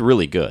 So it looked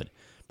really good.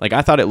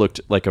 I thought it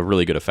looked like a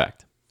really good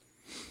effect.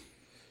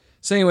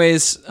 So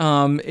anyways,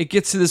 it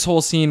gets to this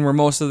whole scene where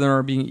most of them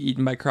are being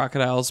eaten by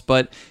crocodiles,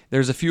 but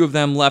there's a few of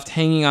them left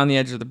hanging on the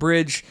edge of the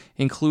bridge,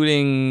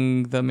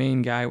 including the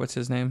main guy. What's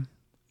his name?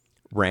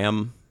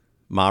 Ram.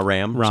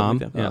 Ram.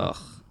 Like yeah. Ugh,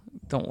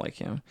 don't like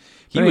him.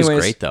 He was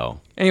great,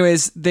 though.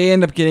 Anyways, they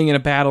end up getting in a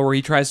battle where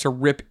he tries to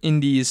rip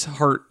Indy's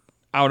heart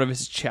out of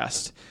his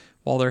chest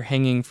while they're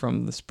hanging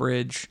from this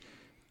bridge.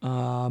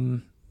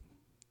 How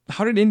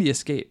did Indy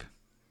escape?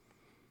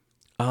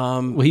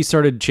 Well, he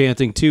started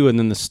chanting too, and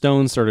then the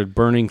stone started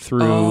burning through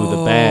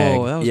the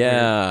bag. That was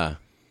yeah. weird.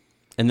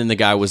 And then the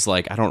guy was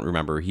like, I don't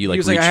remember. He was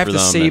reached like, I have for to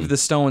them save the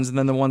stones, and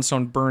then the one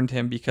stone burned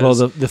him because.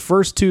 Well, the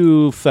first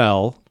two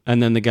fell,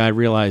 and then the guy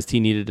realized he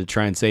needed to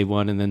try and save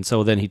one, and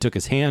then he took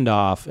his hand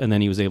off, and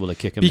then he was able to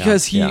kick him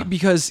down.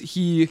 Because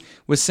he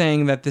was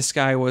saying that this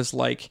guy was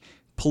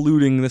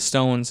polluting the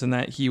stones and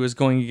that he was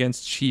going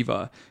against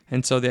Shiva,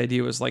 and so the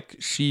idea was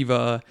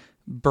Shiva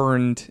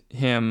burned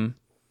him.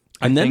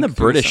 And then the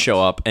British show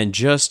up and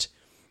just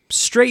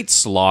straight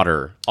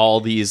slaughter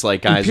all these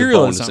guys with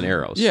bows and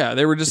arrows. Yeah,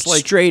 they were just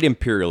straight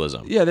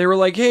imperialism. Yeah, they were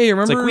like, hey,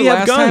 remember we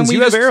have guns, we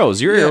you have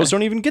arrows. Your arrows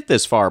don't even get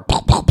this far.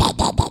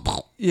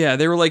 Yeah,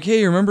 they were like,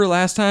 hey, remember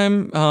last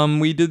time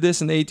we did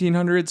this in the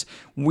 1800s?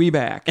 We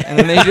back. And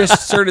then they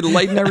just started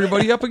lighting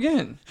everybody up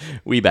again.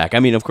 We back. I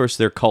mean, of course,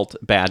 they're cult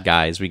bad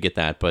guys. We get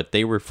that. But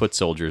they were foot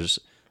soldiers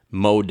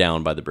mowed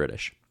down by the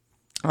British.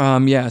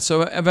 Yeah,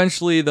 so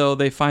eventually, though,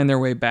 they find their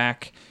way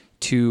back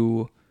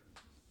to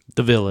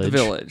the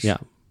village. Yeah.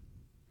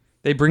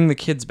 They bring the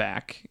kids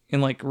back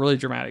in really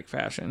dramatic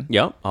fashion.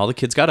 Yep. All the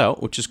kids got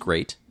out, which is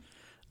great.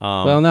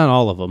 Well, not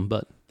all of them,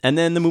 but. And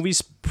then the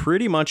movie's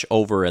pretty much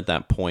over at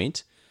that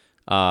point.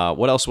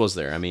 What else was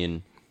there? I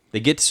mean,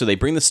 they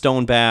bring the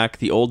stone back.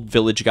 The old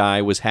village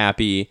guy was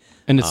happy.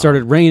 And it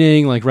started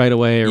raining right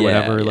away or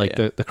whatever.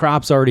 Yeah. The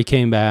crops already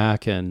came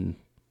back, and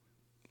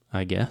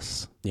I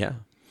guess. Yeah.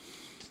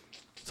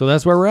 So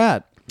that's where we're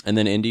at. And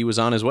then Indy was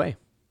on his way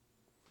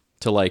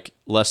to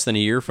less than a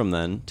year from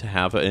then to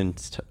have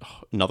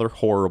another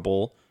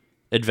horrible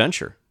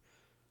adventure.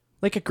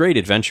 A great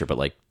adventure,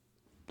 but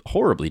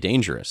horribly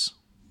dangerous.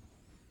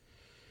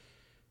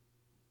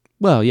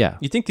 Well, yeah.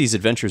 You think these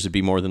adventures would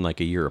be more than a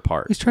year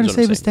apart. He's trying to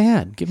save his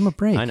dad. Give him a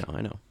break. I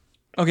know.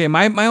 Okay,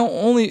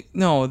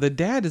 the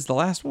dad is the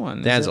last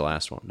one. Dad's the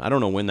last one. I don't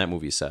know when that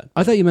movie's set.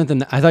 I thought you meant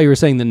I thought you were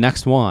saying the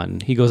next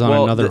one. He goes on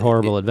another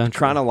horrible adventure.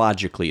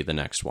 Chronologically, the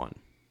next one.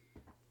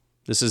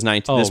 This is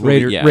 19. Oh, this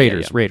movie,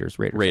 Raiders.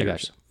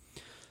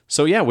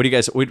 So yeah, what do you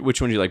guys? Which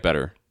one do you like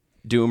better,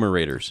 Doom or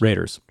Raiders?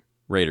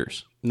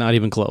 Raiders. Not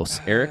even close.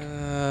 Eric.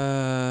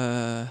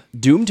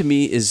 Doom to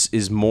me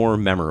is more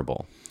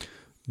memorable.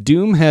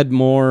 Doom had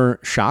more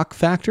shock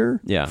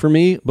factor for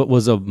me, but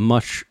was a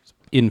much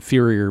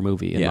inferior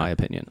movie in my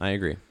opinion. I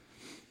agree.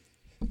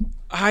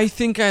 I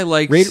think I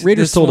liked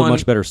Raiders told a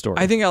much better story.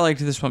 I think I liked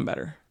this one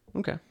better.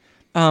 Okay.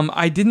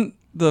 I didn't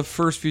the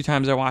first few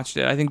times I watched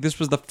it. I think this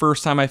was the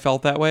first time I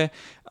felt that way.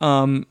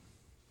 I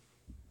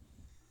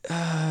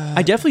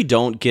definitely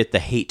don't get the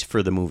hate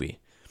for the movie.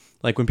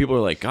 When people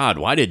are like, God,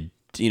 why did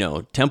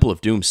Temple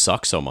of Doom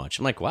suck so much?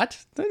 I'm like, what?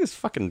 I think it's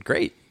fucking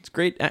great. It's a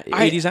great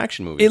 80s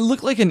action movie. It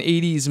looked like an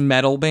 80s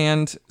metal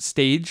band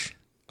stage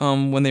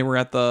when they were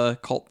at the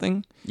cult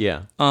thing.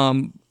 Yeah.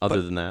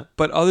 Other than that.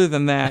 But other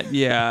than that,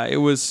 yeah, it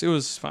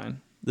was fine.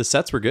 The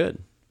sets were good.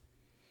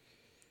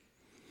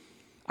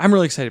 I'm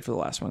really excited for the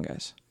last one,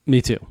 guys. Me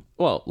too.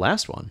 Well,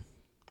 last one.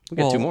 We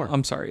got two more.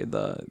 I'm sorry,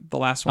 the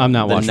last one. I'm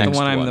not watching. The next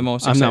one I'm one. the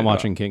most I'm excited not about.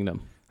 watching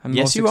Kingdom. I'm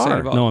Yes, most you excited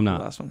are. about No, I'm the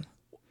not. last one.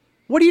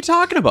 What are you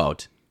talking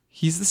about?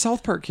 He's the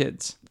South Park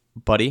kids.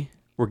 Buddy,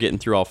 we're getting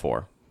through all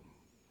four.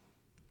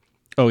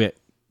 Okay.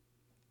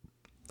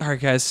 All right,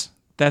 guys.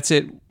 That's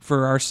it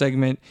for our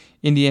segment,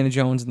 Indiana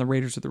Jones and the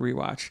Raiders of the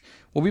Rewatch.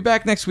 We'll be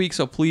back next week,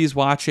 so please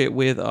watch it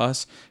with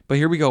us. But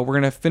here we go. We're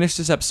going to finish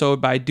this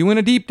episode by doing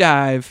a deep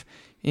dive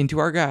into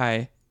our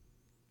guy,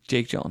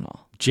 Jake Gyllenhaal.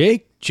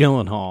 Jake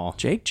Gyllenhaal.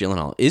 Jake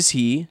Gyllenhaal, is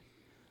he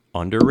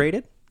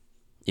underrated?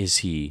 Is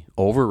he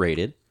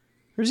overrated?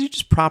 Or is he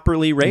just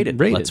properly rated?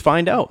 Rated. Let's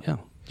find out. Yeah.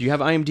 Do you have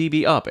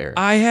IMDb up, Eric?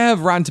 I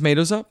have Rotten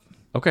Tomatoes up,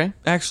 Okay.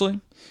 actually.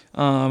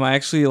 I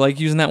actually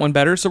like using that one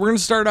better. So we're going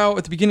to start out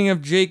at the beginning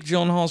of Jake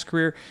Gyllenhaal's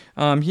career.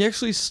 He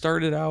actually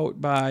started out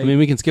by... I mean,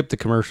 we can skip the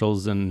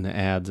commercials and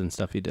ads and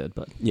stuff he did,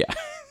 but Yeah.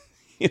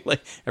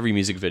 Like every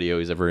music video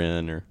he's ever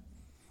in, or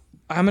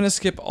I'm going to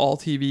skip all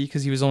TV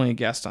because he was only a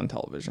guest on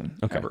television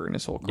ever in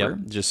his whole career.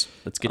 Just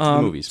let's get to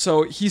the movies.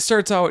 So he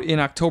starts out in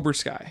October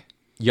Sky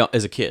Yeah,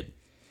 as a kid.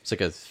 It's like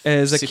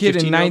as a kid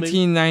in 15-year-old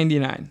maybe?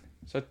 1999.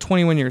 So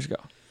 21 years ago.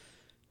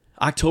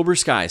 October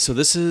Sky. So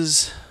this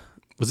is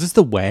was this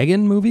the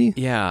Wagon movie?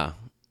 yeah.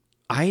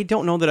 I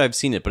don't know that I've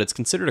seen it, but it's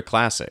considered a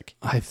classic.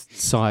 I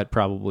saw it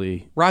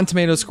probably. Rotten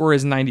Tomatoes score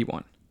is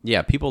 91.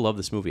 Yeah, people love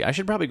this movie. I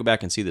should probably go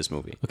back and see this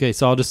movie. Okay,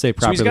 so I'll just say So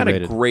properly he's got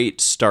rated. a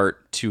great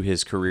start to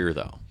his career,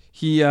 though.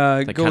 He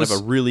Like goes kind of a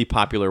really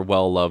popular,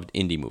 well-loved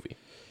indie movie.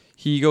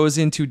 he goes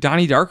into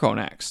Donnie Darko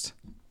next.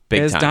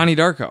 Big as time. Donnie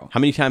Darko. How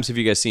many times have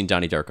you guys seen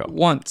Donnie Darko?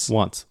 Once.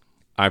 Once.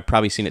 I've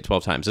probably seen it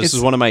 12 times. This is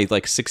one of my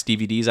like 6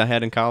 DVDs I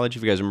had in college,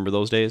 if you guys remember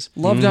those days.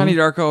 Love Donnie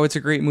Darko. It's a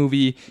great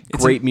movie.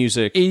 It's Great an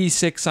music.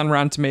 86 on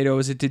Rotten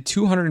Tomatoes. It did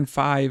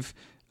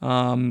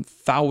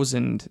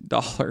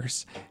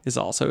 $205,000 is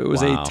also. It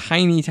was Wow. a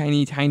tiny,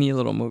 tiny, tiny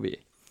little movie.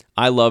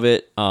 I love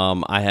it.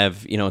 I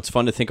have, it's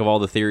fun to think of all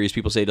the theories.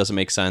 People say it doesn't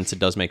make sense. It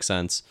does make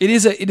sense. It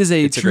is a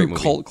a true great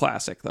movie. cult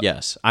classic, though.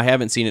 Yes. I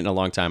haven't seen it in a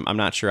long time. I'm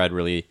not sure I'd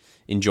really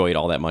enjoy it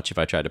all that much if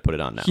I tried to put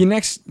it on now. He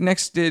next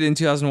did in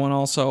 2001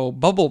 also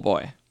Bubble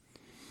Boy,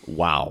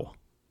 Wow.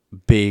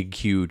 Big,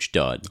 huge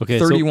dud. Okay,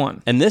 so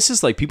 31. And this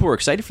is like, people were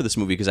excited for this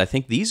movie because I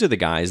think these are the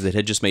guys that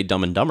had just made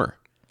Dumb and Dumber.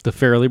 the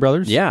Farrelly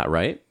brothers? Yeah,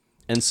 right?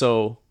 And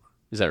so,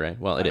 is that right?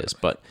 Well, it is.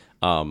 But,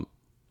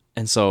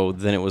 and so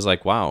then it was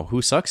like, wow,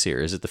 who sucks here?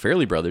 Is it the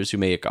Farrelly brothers who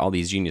make all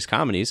these genius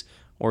comedies,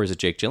 or is it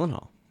Jake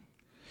Gyllenhaal?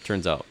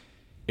 Turns out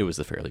it was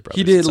the Farrelly brothers.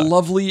 He did that sucked.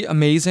 Lovely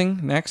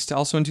Amazing next,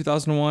 also in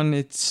 2001.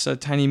 It's a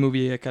tiny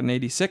movie. It got an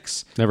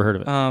 86. Never heard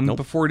of it.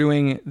 Before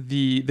doing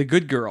the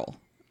Good Girl,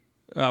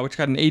 which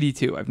got an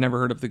 82. I've never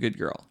heard of The Good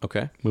Girl.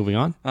 Okay. Moving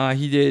on.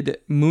 He did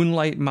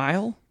Moonlight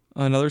Mile,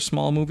 another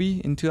small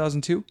movie in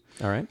 2002.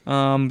 All right.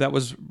 That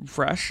was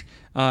fresh.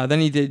 Then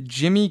he did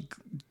Jiminy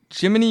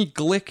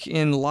Glick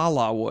in La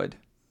La Wood.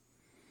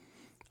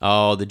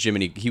 Oh, the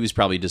Jiminy. He was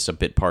probably just a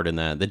bit part in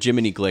that. The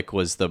Jiminy Glick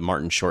was the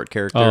Martin Short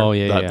character. Oh,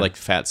 yeah, the, yeah. like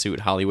fat suit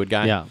Hollywood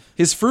guy. Yeah.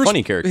 His first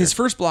Funny character. His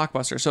first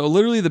blockbuster. So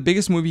literally the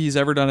biggest movie he's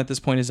ever done at this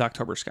point is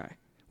October Sky,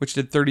 which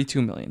did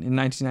 $32 million in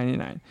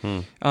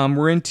 1999.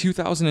 We're in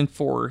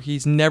 2004.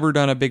 He's never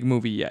done a big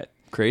movie yet.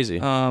 Crazy.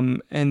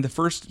 And the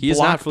first He is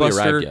blockbuster not fully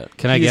arrived yet.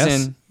 Can I he's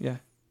guess? yeah.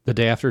 The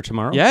Day After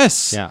Tomorrow?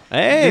 Yes. Yeah.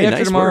 Hey, Day After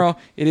nice Tomorrow. work.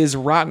 It is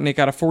rotten. It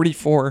got a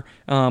 44,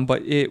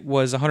 but it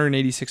was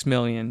 186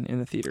 million in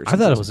the theaters. I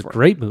thought it was a 2004.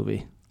 great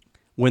movie.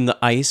 When the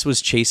ice was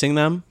chasing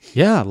them,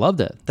 Yeah, I loved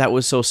it. that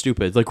was so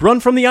stupid. Like, run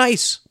from the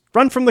ice.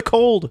 Run from the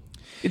cold.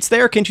 It's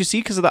there. Can't you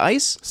see because of the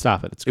ice?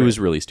 Stop it. It's It great. was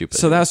really stupid.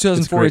 So that was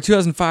 2004. In great.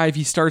 2005,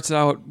 he starts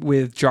out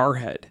with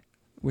Jarhead,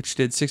 which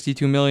did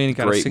 62 million. It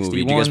got a great 61.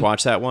 movie. Did you guys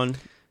watch that one?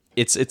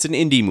 It's an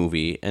indie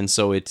movie, and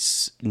so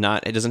it's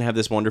not. It doesn't have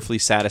this wonderfully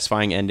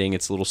satisfying ending.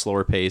 It's a little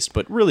slower paced,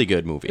 but really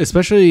good movie.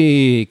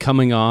 Especially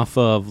coming off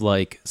of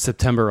like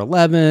September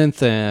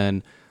 11th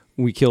and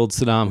we killed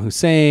Saddam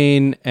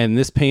Hussein, and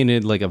this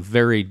painted like a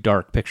very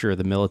dark picture of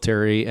the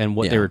military and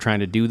what they Yeah. were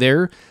trying to do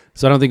there.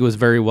 So I don't think it was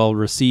very well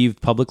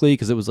received publicly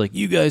because it was like,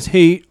 you guys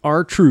hate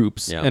our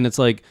troops. Yeah. And it's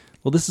like,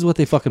 well, this is what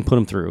they fucking put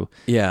them through.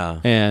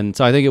 Yeah, And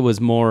so I think it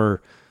was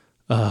more,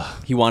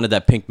 he wanted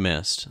that pink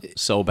mist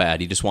so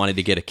bad. He just wanted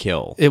to get a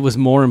kill. it was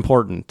more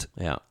important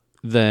Yeah.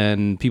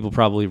 than people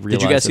probably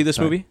realized. you guys at see the this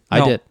time. movie? I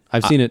No. did.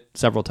 I've seen it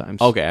several times.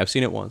 Okay, I've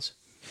seen it once.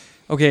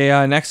 Okay,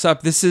 next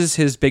up, this is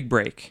his big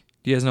break.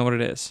 Do you guys know what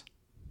it is?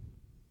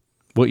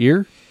 What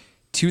year?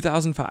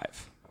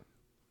 2005.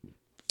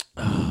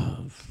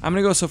 I'm going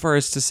to go so far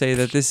as to say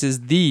that this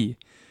is the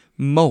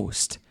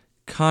most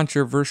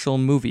controversial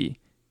movie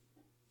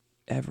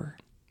ever.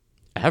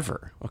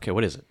 Ever? Okay,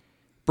 what is it?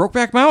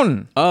 Brokeback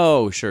Mountain.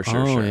 Oh, sure.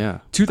 Oh, yeah.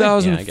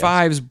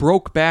 2005's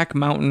Brokeback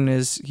Mountain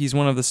he's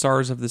one of the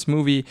stars of this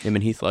movie. Him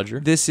and Heath Ledger.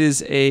 This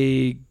is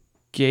a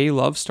gay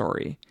love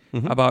story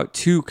about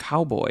two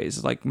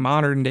cowboys, like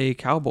modern day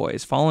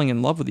cowboys, falling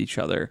in love with each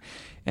other.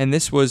 And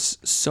this was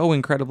so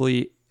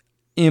incredibly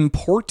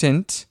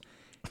important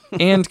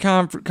and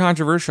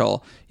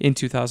controversial in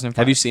 2005.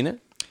 Have you seen it?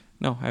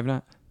 No, I have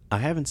not. I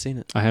haven't seen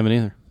it. I haven't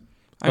either.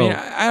 I mean,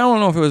 I don't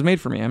know if it was made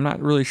for me. I'm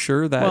not really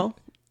sure that. Well,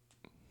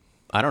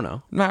 I don't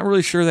know. I'm not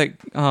really sure that.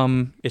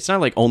 It's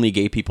not like only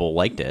gay people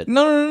liked it.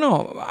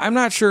 No. I'm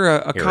not sure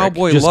a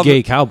cowboy Just loved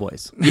gay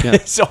cowboys. Yeah.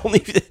 It's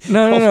only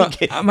No.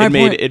 Gay. My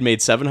point- It made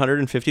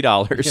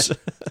 $750.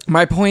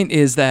 My point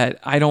is that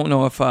I don't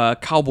know if a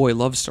cowboy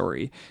love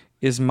story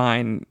is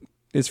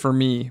for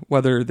me,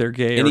 whether they're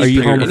gay or Are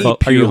you any homopho-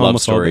 pure are you love homophobic?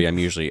 story I'm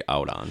usually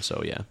out on.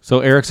 So yeah, So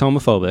Eric's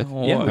homophobic.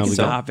 Oh, Yeah, we can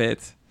stop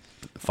it.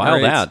 file All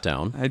right. that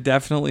down. I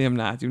definitely am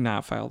not. Do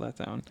not file that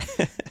down.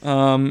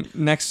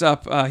 Next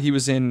up, he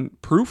was in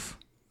Proof,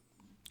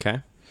 Okay,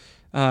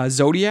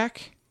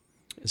 Zodiac.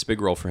 it's a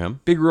big role for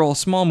him. Big role,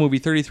 small movie,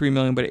 33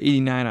 million, but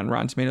 89 on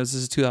Rotten Tomatoes.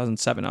 This is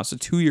 2007 now, so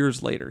 2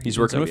 years later. He's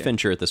in working with Zodiac.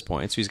 Fincher at this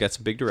point, so he's got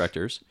some big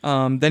directors.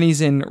 Then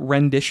he's in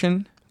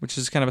Rendition, which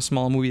is kind of a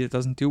small movie that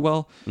doesn't do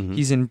well.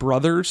 He's in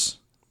Brothers,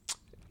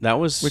 That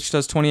was which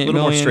does a 28 little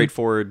million. more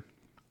straightforward.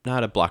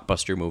 Not a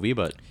blockbuster movie,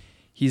 but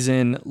He's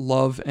in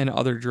Love and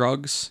Other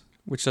Drugs,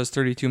 which does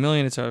 32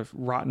 million. It's a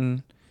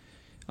rotten.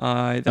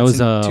 That was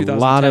in a 2010.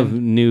 lot of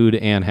nude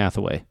Anne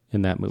Hathaway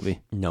in that movie.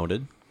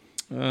 noted.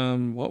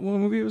 What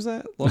movie was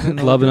that? Love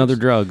Love and Other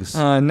Drugs.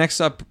 Next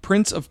up,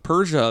 Prince of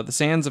Persia: The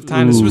Sands of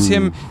Time. This was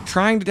him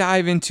trying to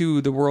dive into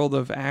the world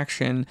of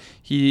action.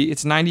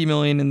 It's 90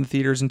 million in the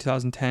theaters in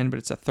 2010, but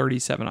it's a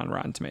 37 on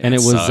Rotten Tomatoes. And it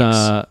was,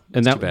 sucks.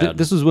 and It's too bad.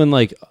 this was when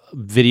like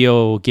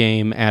video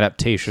game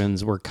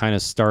adaptations were kind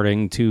of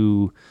starting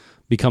to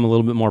become a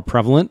little bit more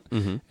prevalent.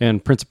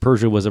 And Prince of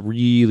Persia was a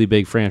really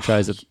big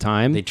franchise at the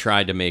time, They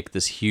tried to make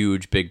this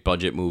huge, big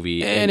budget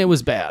movie, and it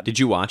was bad. Did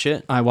you watch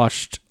it? I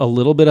watched a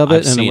little bit of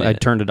I've it, and seen I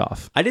it. turned it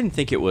off. I didn't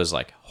think it was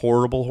like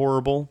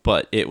horrible,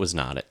 but it was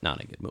not a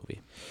good movie.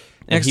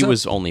 And Next he up-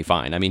 was only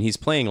fine. I mean, he's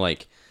playing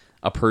like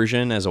a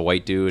Persian as a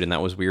white dude, and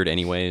that was weird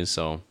anyways.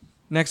 So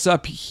Next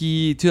up,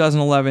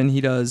 2011, he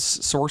does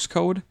Source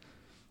Code,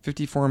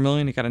 54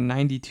 million. It got a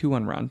 92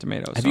 on Rotten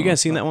Tomatoes. have you guys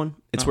seen that one?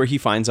 It's where he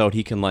finds out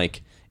he can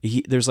like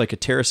there's like a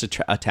terrorist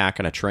attack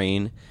on a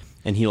train,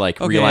 and he like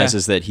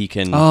realizes that he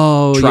can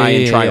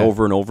try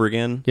over and over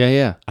again.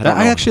 Yeah. I don't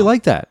know. I actually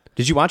like that.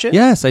 Did you watch it?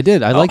 Yes, I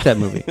did. I like that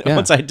movie. Yeah.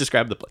 Once I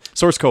described the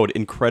source code,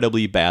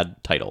 incredibly bad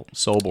title,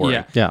 so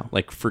boring. Yeah.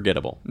 like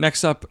forgettable.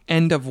 Next up,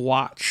 End of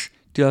Watch,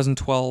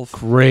 2012.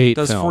 Great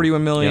Does film.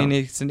 41 million. Yeah.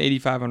 It's an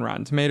 85 on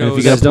Rotten Tomatoes. if you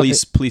It's guys a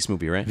don't- police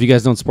movie, right? If you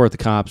guys don't support the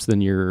cops,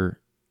 then you're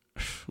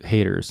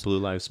haters. Blue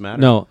Lives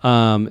Matter.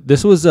 No,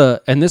 this was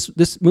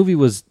this movie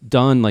was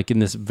done like in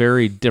this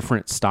very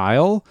different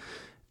style,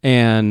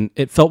 and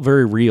it felt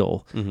very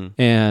real.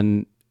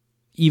 And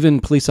even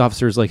police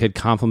officers like had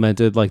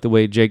complimented like the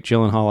way Jake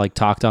Gyllenhaal like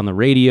talked on the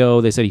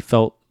radio. They said he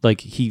felt like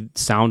he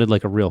sounded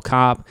like a real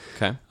cop.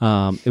 Okay.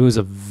 It was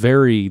a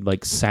very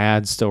like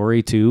sad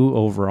story too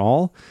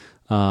overall.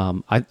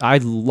 I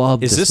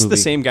love. Is this movie. the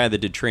same guy that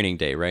did Training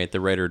Day, right? The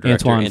writer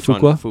director Antoine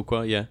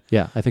Fuqua? Yeah.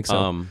 Yeah, I think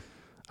so.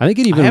 I think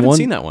it even I haven't won.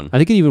 seen that one. I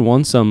think it even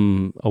won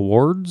some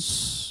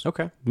awards.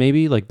 Okay.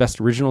 Maybe like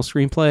best original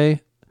screenplay.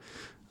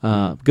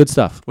 Good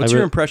stuff. What's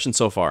your impression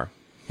so far?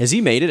 Has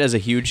he made it as a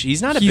huge?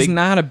 He's not a He's big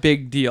not a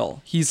big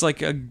deal. He's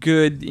like a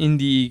good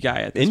indie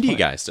guy at this indie point.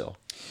 guy still.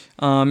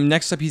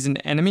 Next up, he's an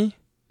Enemy.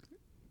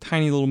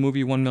 Tiny little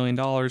movie, $1 million.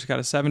 Got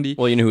a 70.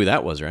 Well, you know who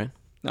that was, right?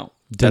 No.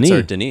 Denis.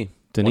 That's our Denis.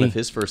 One Denis. of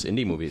his first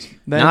indie movies.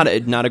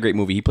 Then- Not a great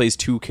movie. He plays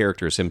two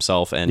characters,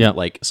 himself and Yep.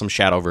 like some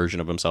shadow version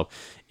of himself.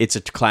 It's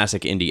a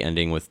classic indie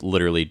ending with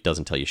literally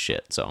doesn't tell you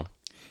shit. So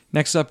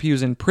Next up, he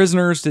was in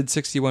Prisoners. Did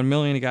 61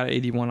 million. He got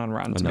 81 on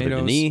Rotten another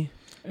Tomatoes. Denis.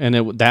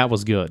 And that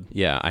was good.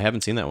 Yeah, I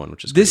haven't seen that one,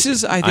 which is This crazy.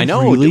 is, I think, I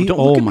know. really? Don't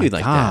look Oh at me my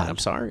like God. that. I'm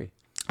sorry.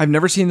 I've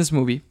never seen this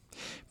movie,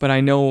 but I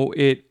know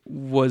it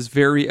was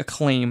very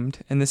acclaimed,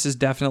 and this is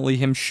definitely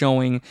him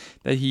showing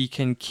that he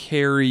can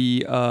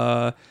carry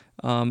a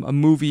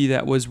movie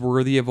that was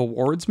worthy of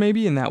awards,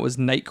 maybe, and that was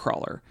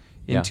Nightcrawler.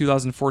 In Yeah.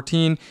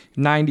 2014,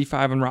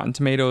 95 on Rotten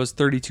Tomatoes,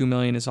 32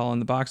 million is all in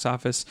the box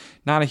office.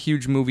 Not a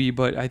huge movie,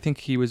 but I think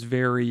he was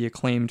very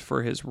acclaimed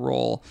for his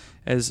role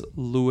as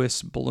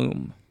Louis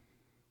Bloom.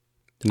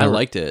 I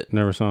liked it.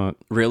 Never saw it.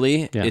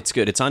 Really? Yeah. It's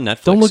good. It's on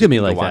Netflix. Don't look You at me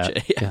can go like watch that.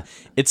 It. Yeah.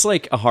 It's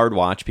like a hard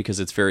watch because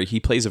he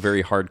plays a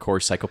very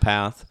hardcore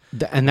psychopath.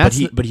 And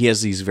that's But he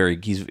has he's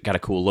got a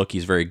cool look.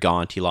 He's very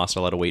gaunt. He lost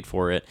a lot of weight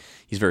for it.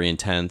 He's very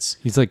intense.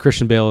 he's like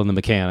Christian Bale in The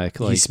Mechanic.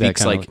 Like He that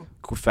speaks kind like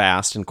of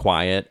fast and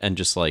quiet and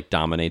just like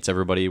dominates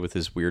everybody with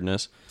his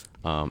weirdness.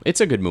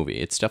 It's a good movie.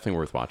 It's definitely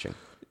worth watching.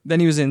 Then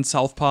he was in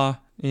Southpaw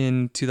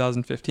in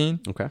 2015.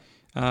 Okay.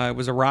 It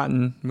was a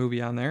rotten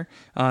movie on there.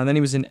 Then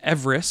he was in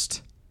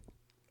Everest,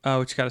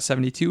 which got a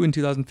 72 in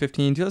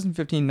 2015.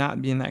 2015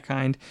 not being that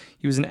kind.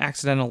 He was in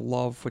Accidental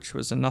Love, which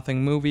was a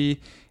nothing movie.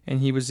 And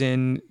he was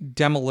in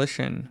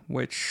Demolition,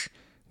 which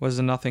was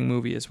a nothing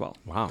movie as well.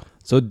 Wow.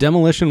 So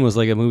Demolition was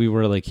like a movie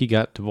where like he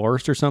got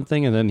divorced or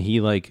something, and then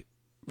he like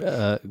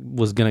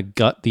was gonna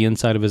gut the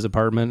inside of his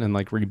apartment and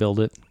like rebuild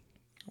it.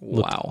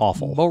 Looked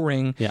awful.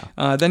 Boring.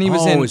 Yeah. Then he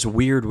was in. it's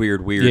weird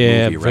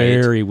Yeah, movie, right?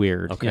 very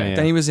weird. Okay. Yeah,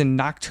 Then he was in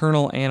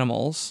Nocturnal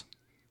Animals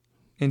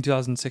in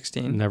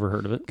 2016. Never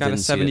heard of it. Got Didn't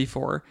a see it.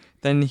 74.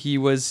 Then he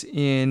was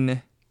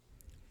in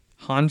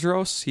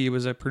Hondros. He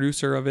was a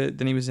producer of it.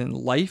 Then he was in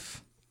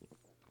Life.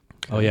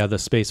 Oh yeah, the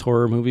space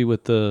horror movie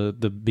with the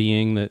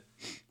being that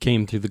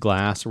came through the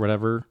glass or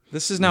whatever.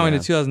 This is now into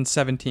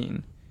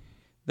 2017.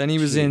 Then he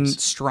was in Jeez.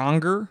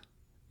 Stronger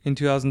in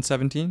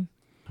 2017.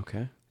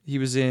 Okay. He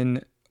was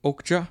in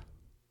Okja.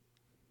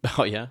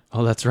 Oh yeah.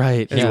 Oh, that's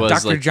right. As He was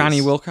Dr. like Johnny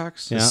this-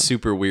 Wilcox. Yeah.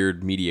 Super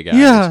weird media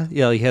guy.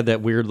 Yeah, he had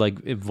that weird like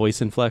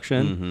voice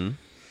inflection. Mm-hmm.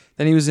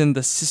 Then he was in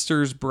The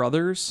Sisters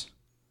Brothers.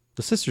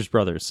 The Sisters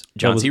Brothers. That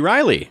John was C.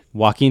 Reilly.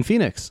 Joaquin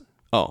Phoenix.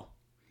 Oh.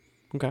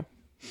 Okay.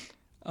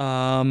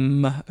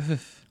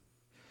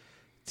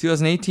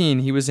 2018,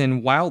 he was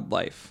in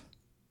Wildlife.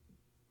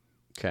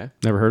 Okay.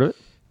 Never heard of it.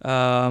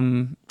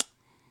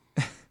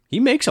 He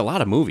makes a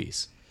lot of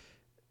movies.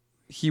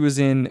 He was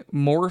in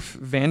Morph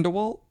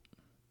Vanderwalt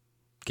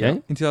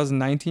Okay. in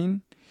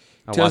 2019.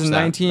 I watched that.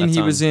 2019, That's he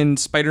on- was in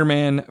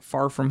Spider-Man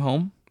Far From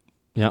Home.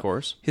 Yeah. Of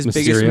course. His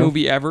biggest Mysterio.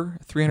 movie ever,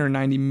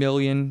 390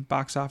 million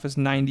box office,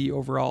 90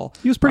 overall.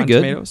 He was pretty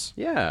Rotten good. Tomatoes.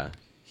 Yeah.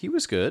 He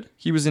was good.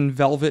 He was in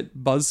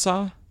Velvet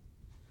Buzzsaw.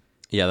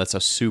 Yeah, that's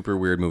a super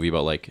weird movie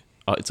about like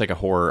it's like a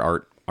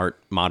horror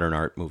modern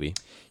art movie,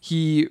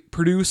 He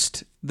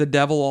produced The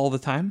Devil All the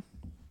Time.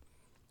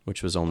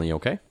 which was only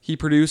okay. He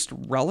produced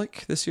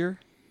Relic this year,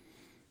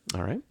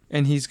 All right.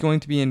 and he's going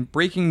to be in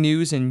Breaking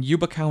News in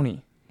Yuba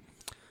County.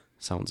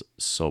 Sounds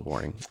so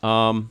boring.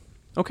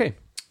 Okay.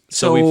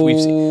 So, we've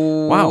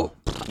seen, wow.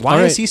 Why All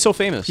is right. he so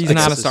famous? He's Like,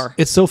 not a this is- star.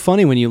 It's so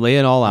funny when you lay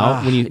it all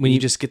out. when you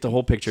just get the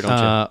whole picture, don't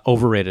you?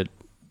 overrated.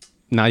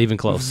 Not even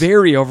close.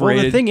 Very Well,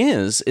 overrated. the thing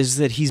is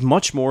that he's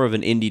much more of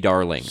an indie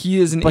darling. He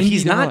is an but indie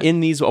he's not darling. in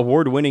these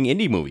award-winning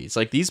indie movies.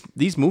 Like these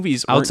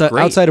movies aren't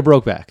great. outside of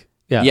Brokeback.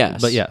 Yeah.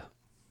 Yes. But yeah.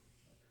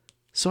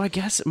 So I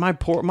guess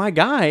my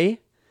guy,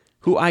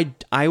 who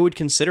I would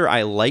consider,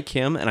 I like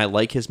him and I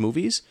like his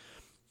movies.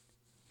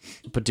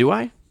 But do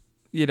I?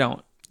 You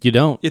don't. You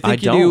don't. You think I you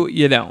don't. do?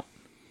 You don't.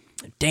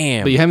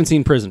 Damn. But you haven't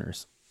seen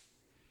Prisoners.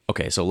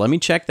 Okay, so let me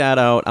check that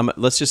out.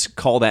 Let's just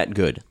call that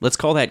good. Let's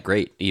call that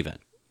great, even.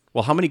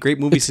 Well, how many great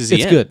movies is he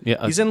it's in? good.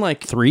 Yeah, He's in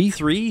like three?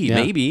 three Yeah.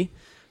 maybe.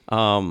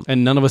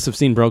 And none of us have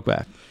seen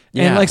Brokeback.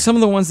 Yeah. And like some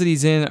of the ones that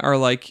he's in are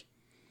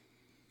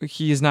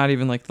he is not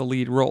even like the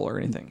lead role or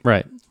anything.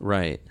 Right.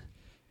 Right.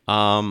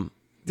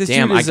 This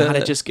Damn, dude I is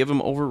gotta just give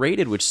him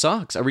overrated, which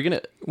sucks. Are we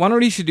gonna? Why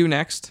don't he should do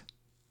next?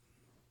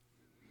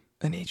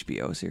 An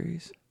HBO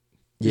series.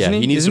 Yeah,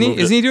 Isn't he needs isn't to move.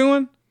 Isn't he doing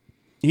one?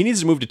 He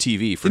needs to move to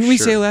TV for Didn't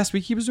sure. we say last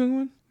week he was doing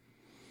one?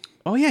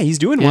 Oh yeah, he's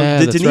doing Yeah,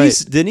 one. The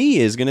that's Denis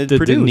is gonna The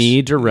produce.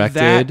 Denis directed.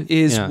 That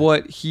is Yeah.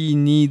 what he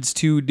needs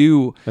to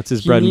do. That's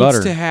his he bread and needs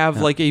butter. to have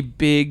Yeah. like a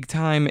big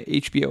time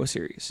HBO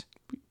series.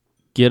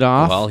 Get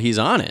off. Well, he's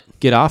on it.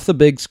 Get off the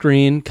big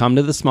screen. Come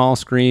to the small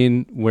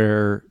screen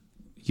where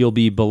you'll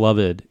be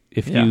beloved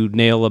if Yeah. you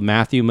nail a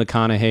Matthew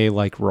McConaughey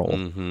like role.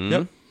 Mm-hmm.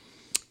 Yep.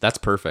 That's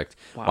perfect.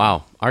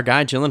 Wow. Our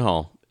guy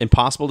Gyllenhaal,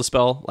 impossible to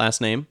spell last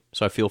name,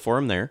 so I feel for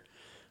him there.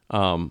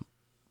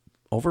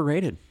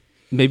 Overrated.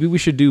 Maybe we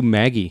should do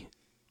Maggie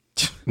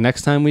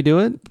next time we do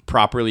it.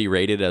 Properly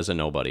rated as a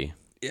nobody.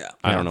 Yeah.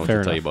 I don't know what fair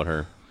to tell you enough. about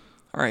her.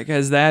 All right,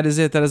 guys, that is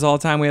it. That is all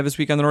the time we have this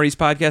week on the Northeast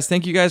Podcast.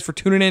 Thank you guys for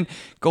tuning in.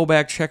 Go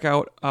back, check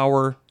out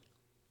our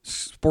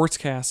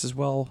sportscast as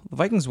well. The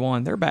Vikings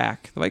won. They're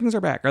back. The Vikings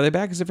are back. Are they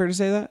back? Is it fair to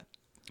say that?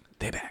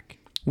 They back.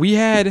 We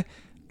had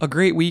a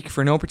great week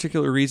for no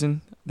particular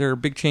reason. There are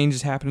big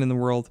changes happening in the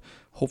world.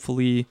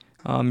 Hopefully,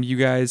 you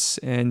guys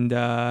and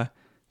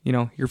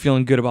you're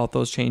feeling good about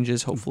those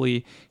changes.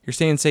 Hopefully, you're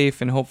staying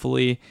safe, and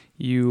hopefully,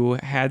 you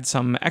had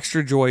some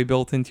extra joy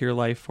built into your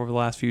life over the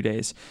last few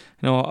days.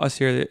 I know us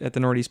here at the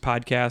Northeast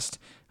Podcast,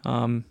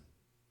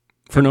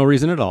 For no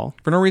reason at all.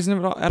 for no reason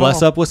at all,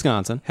 Bless up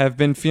Wisconsin. have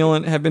been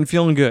feeling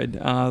good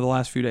the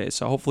last few days.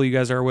 So hopefully you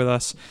guys are with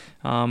us.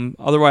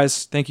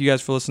 Otherwise, thank you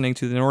guys for listening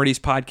to the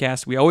Northeast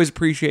Podcast. We always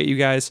appreciate you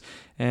guys,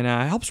 and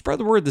help spread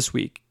the word this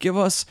week. Give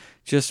us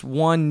just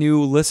one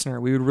new listener.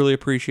 We would really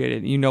appreciate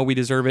it. You know we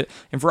deserve it.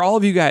 And for all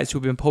of you guys who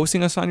have been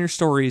posting us on your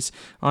stories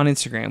on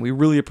Instagram, we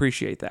really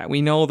appreciate that.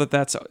 We know that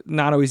that's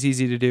not always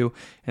easy to do,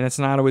 and that's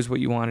not always what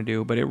you want to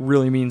do, but it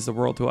really means the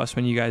world to us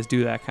when you guys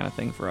do that kind of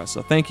thing for us.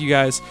 So thank you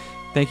guys.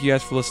 Thank you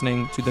guys for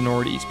listening to the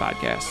Northeast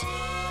Podcast.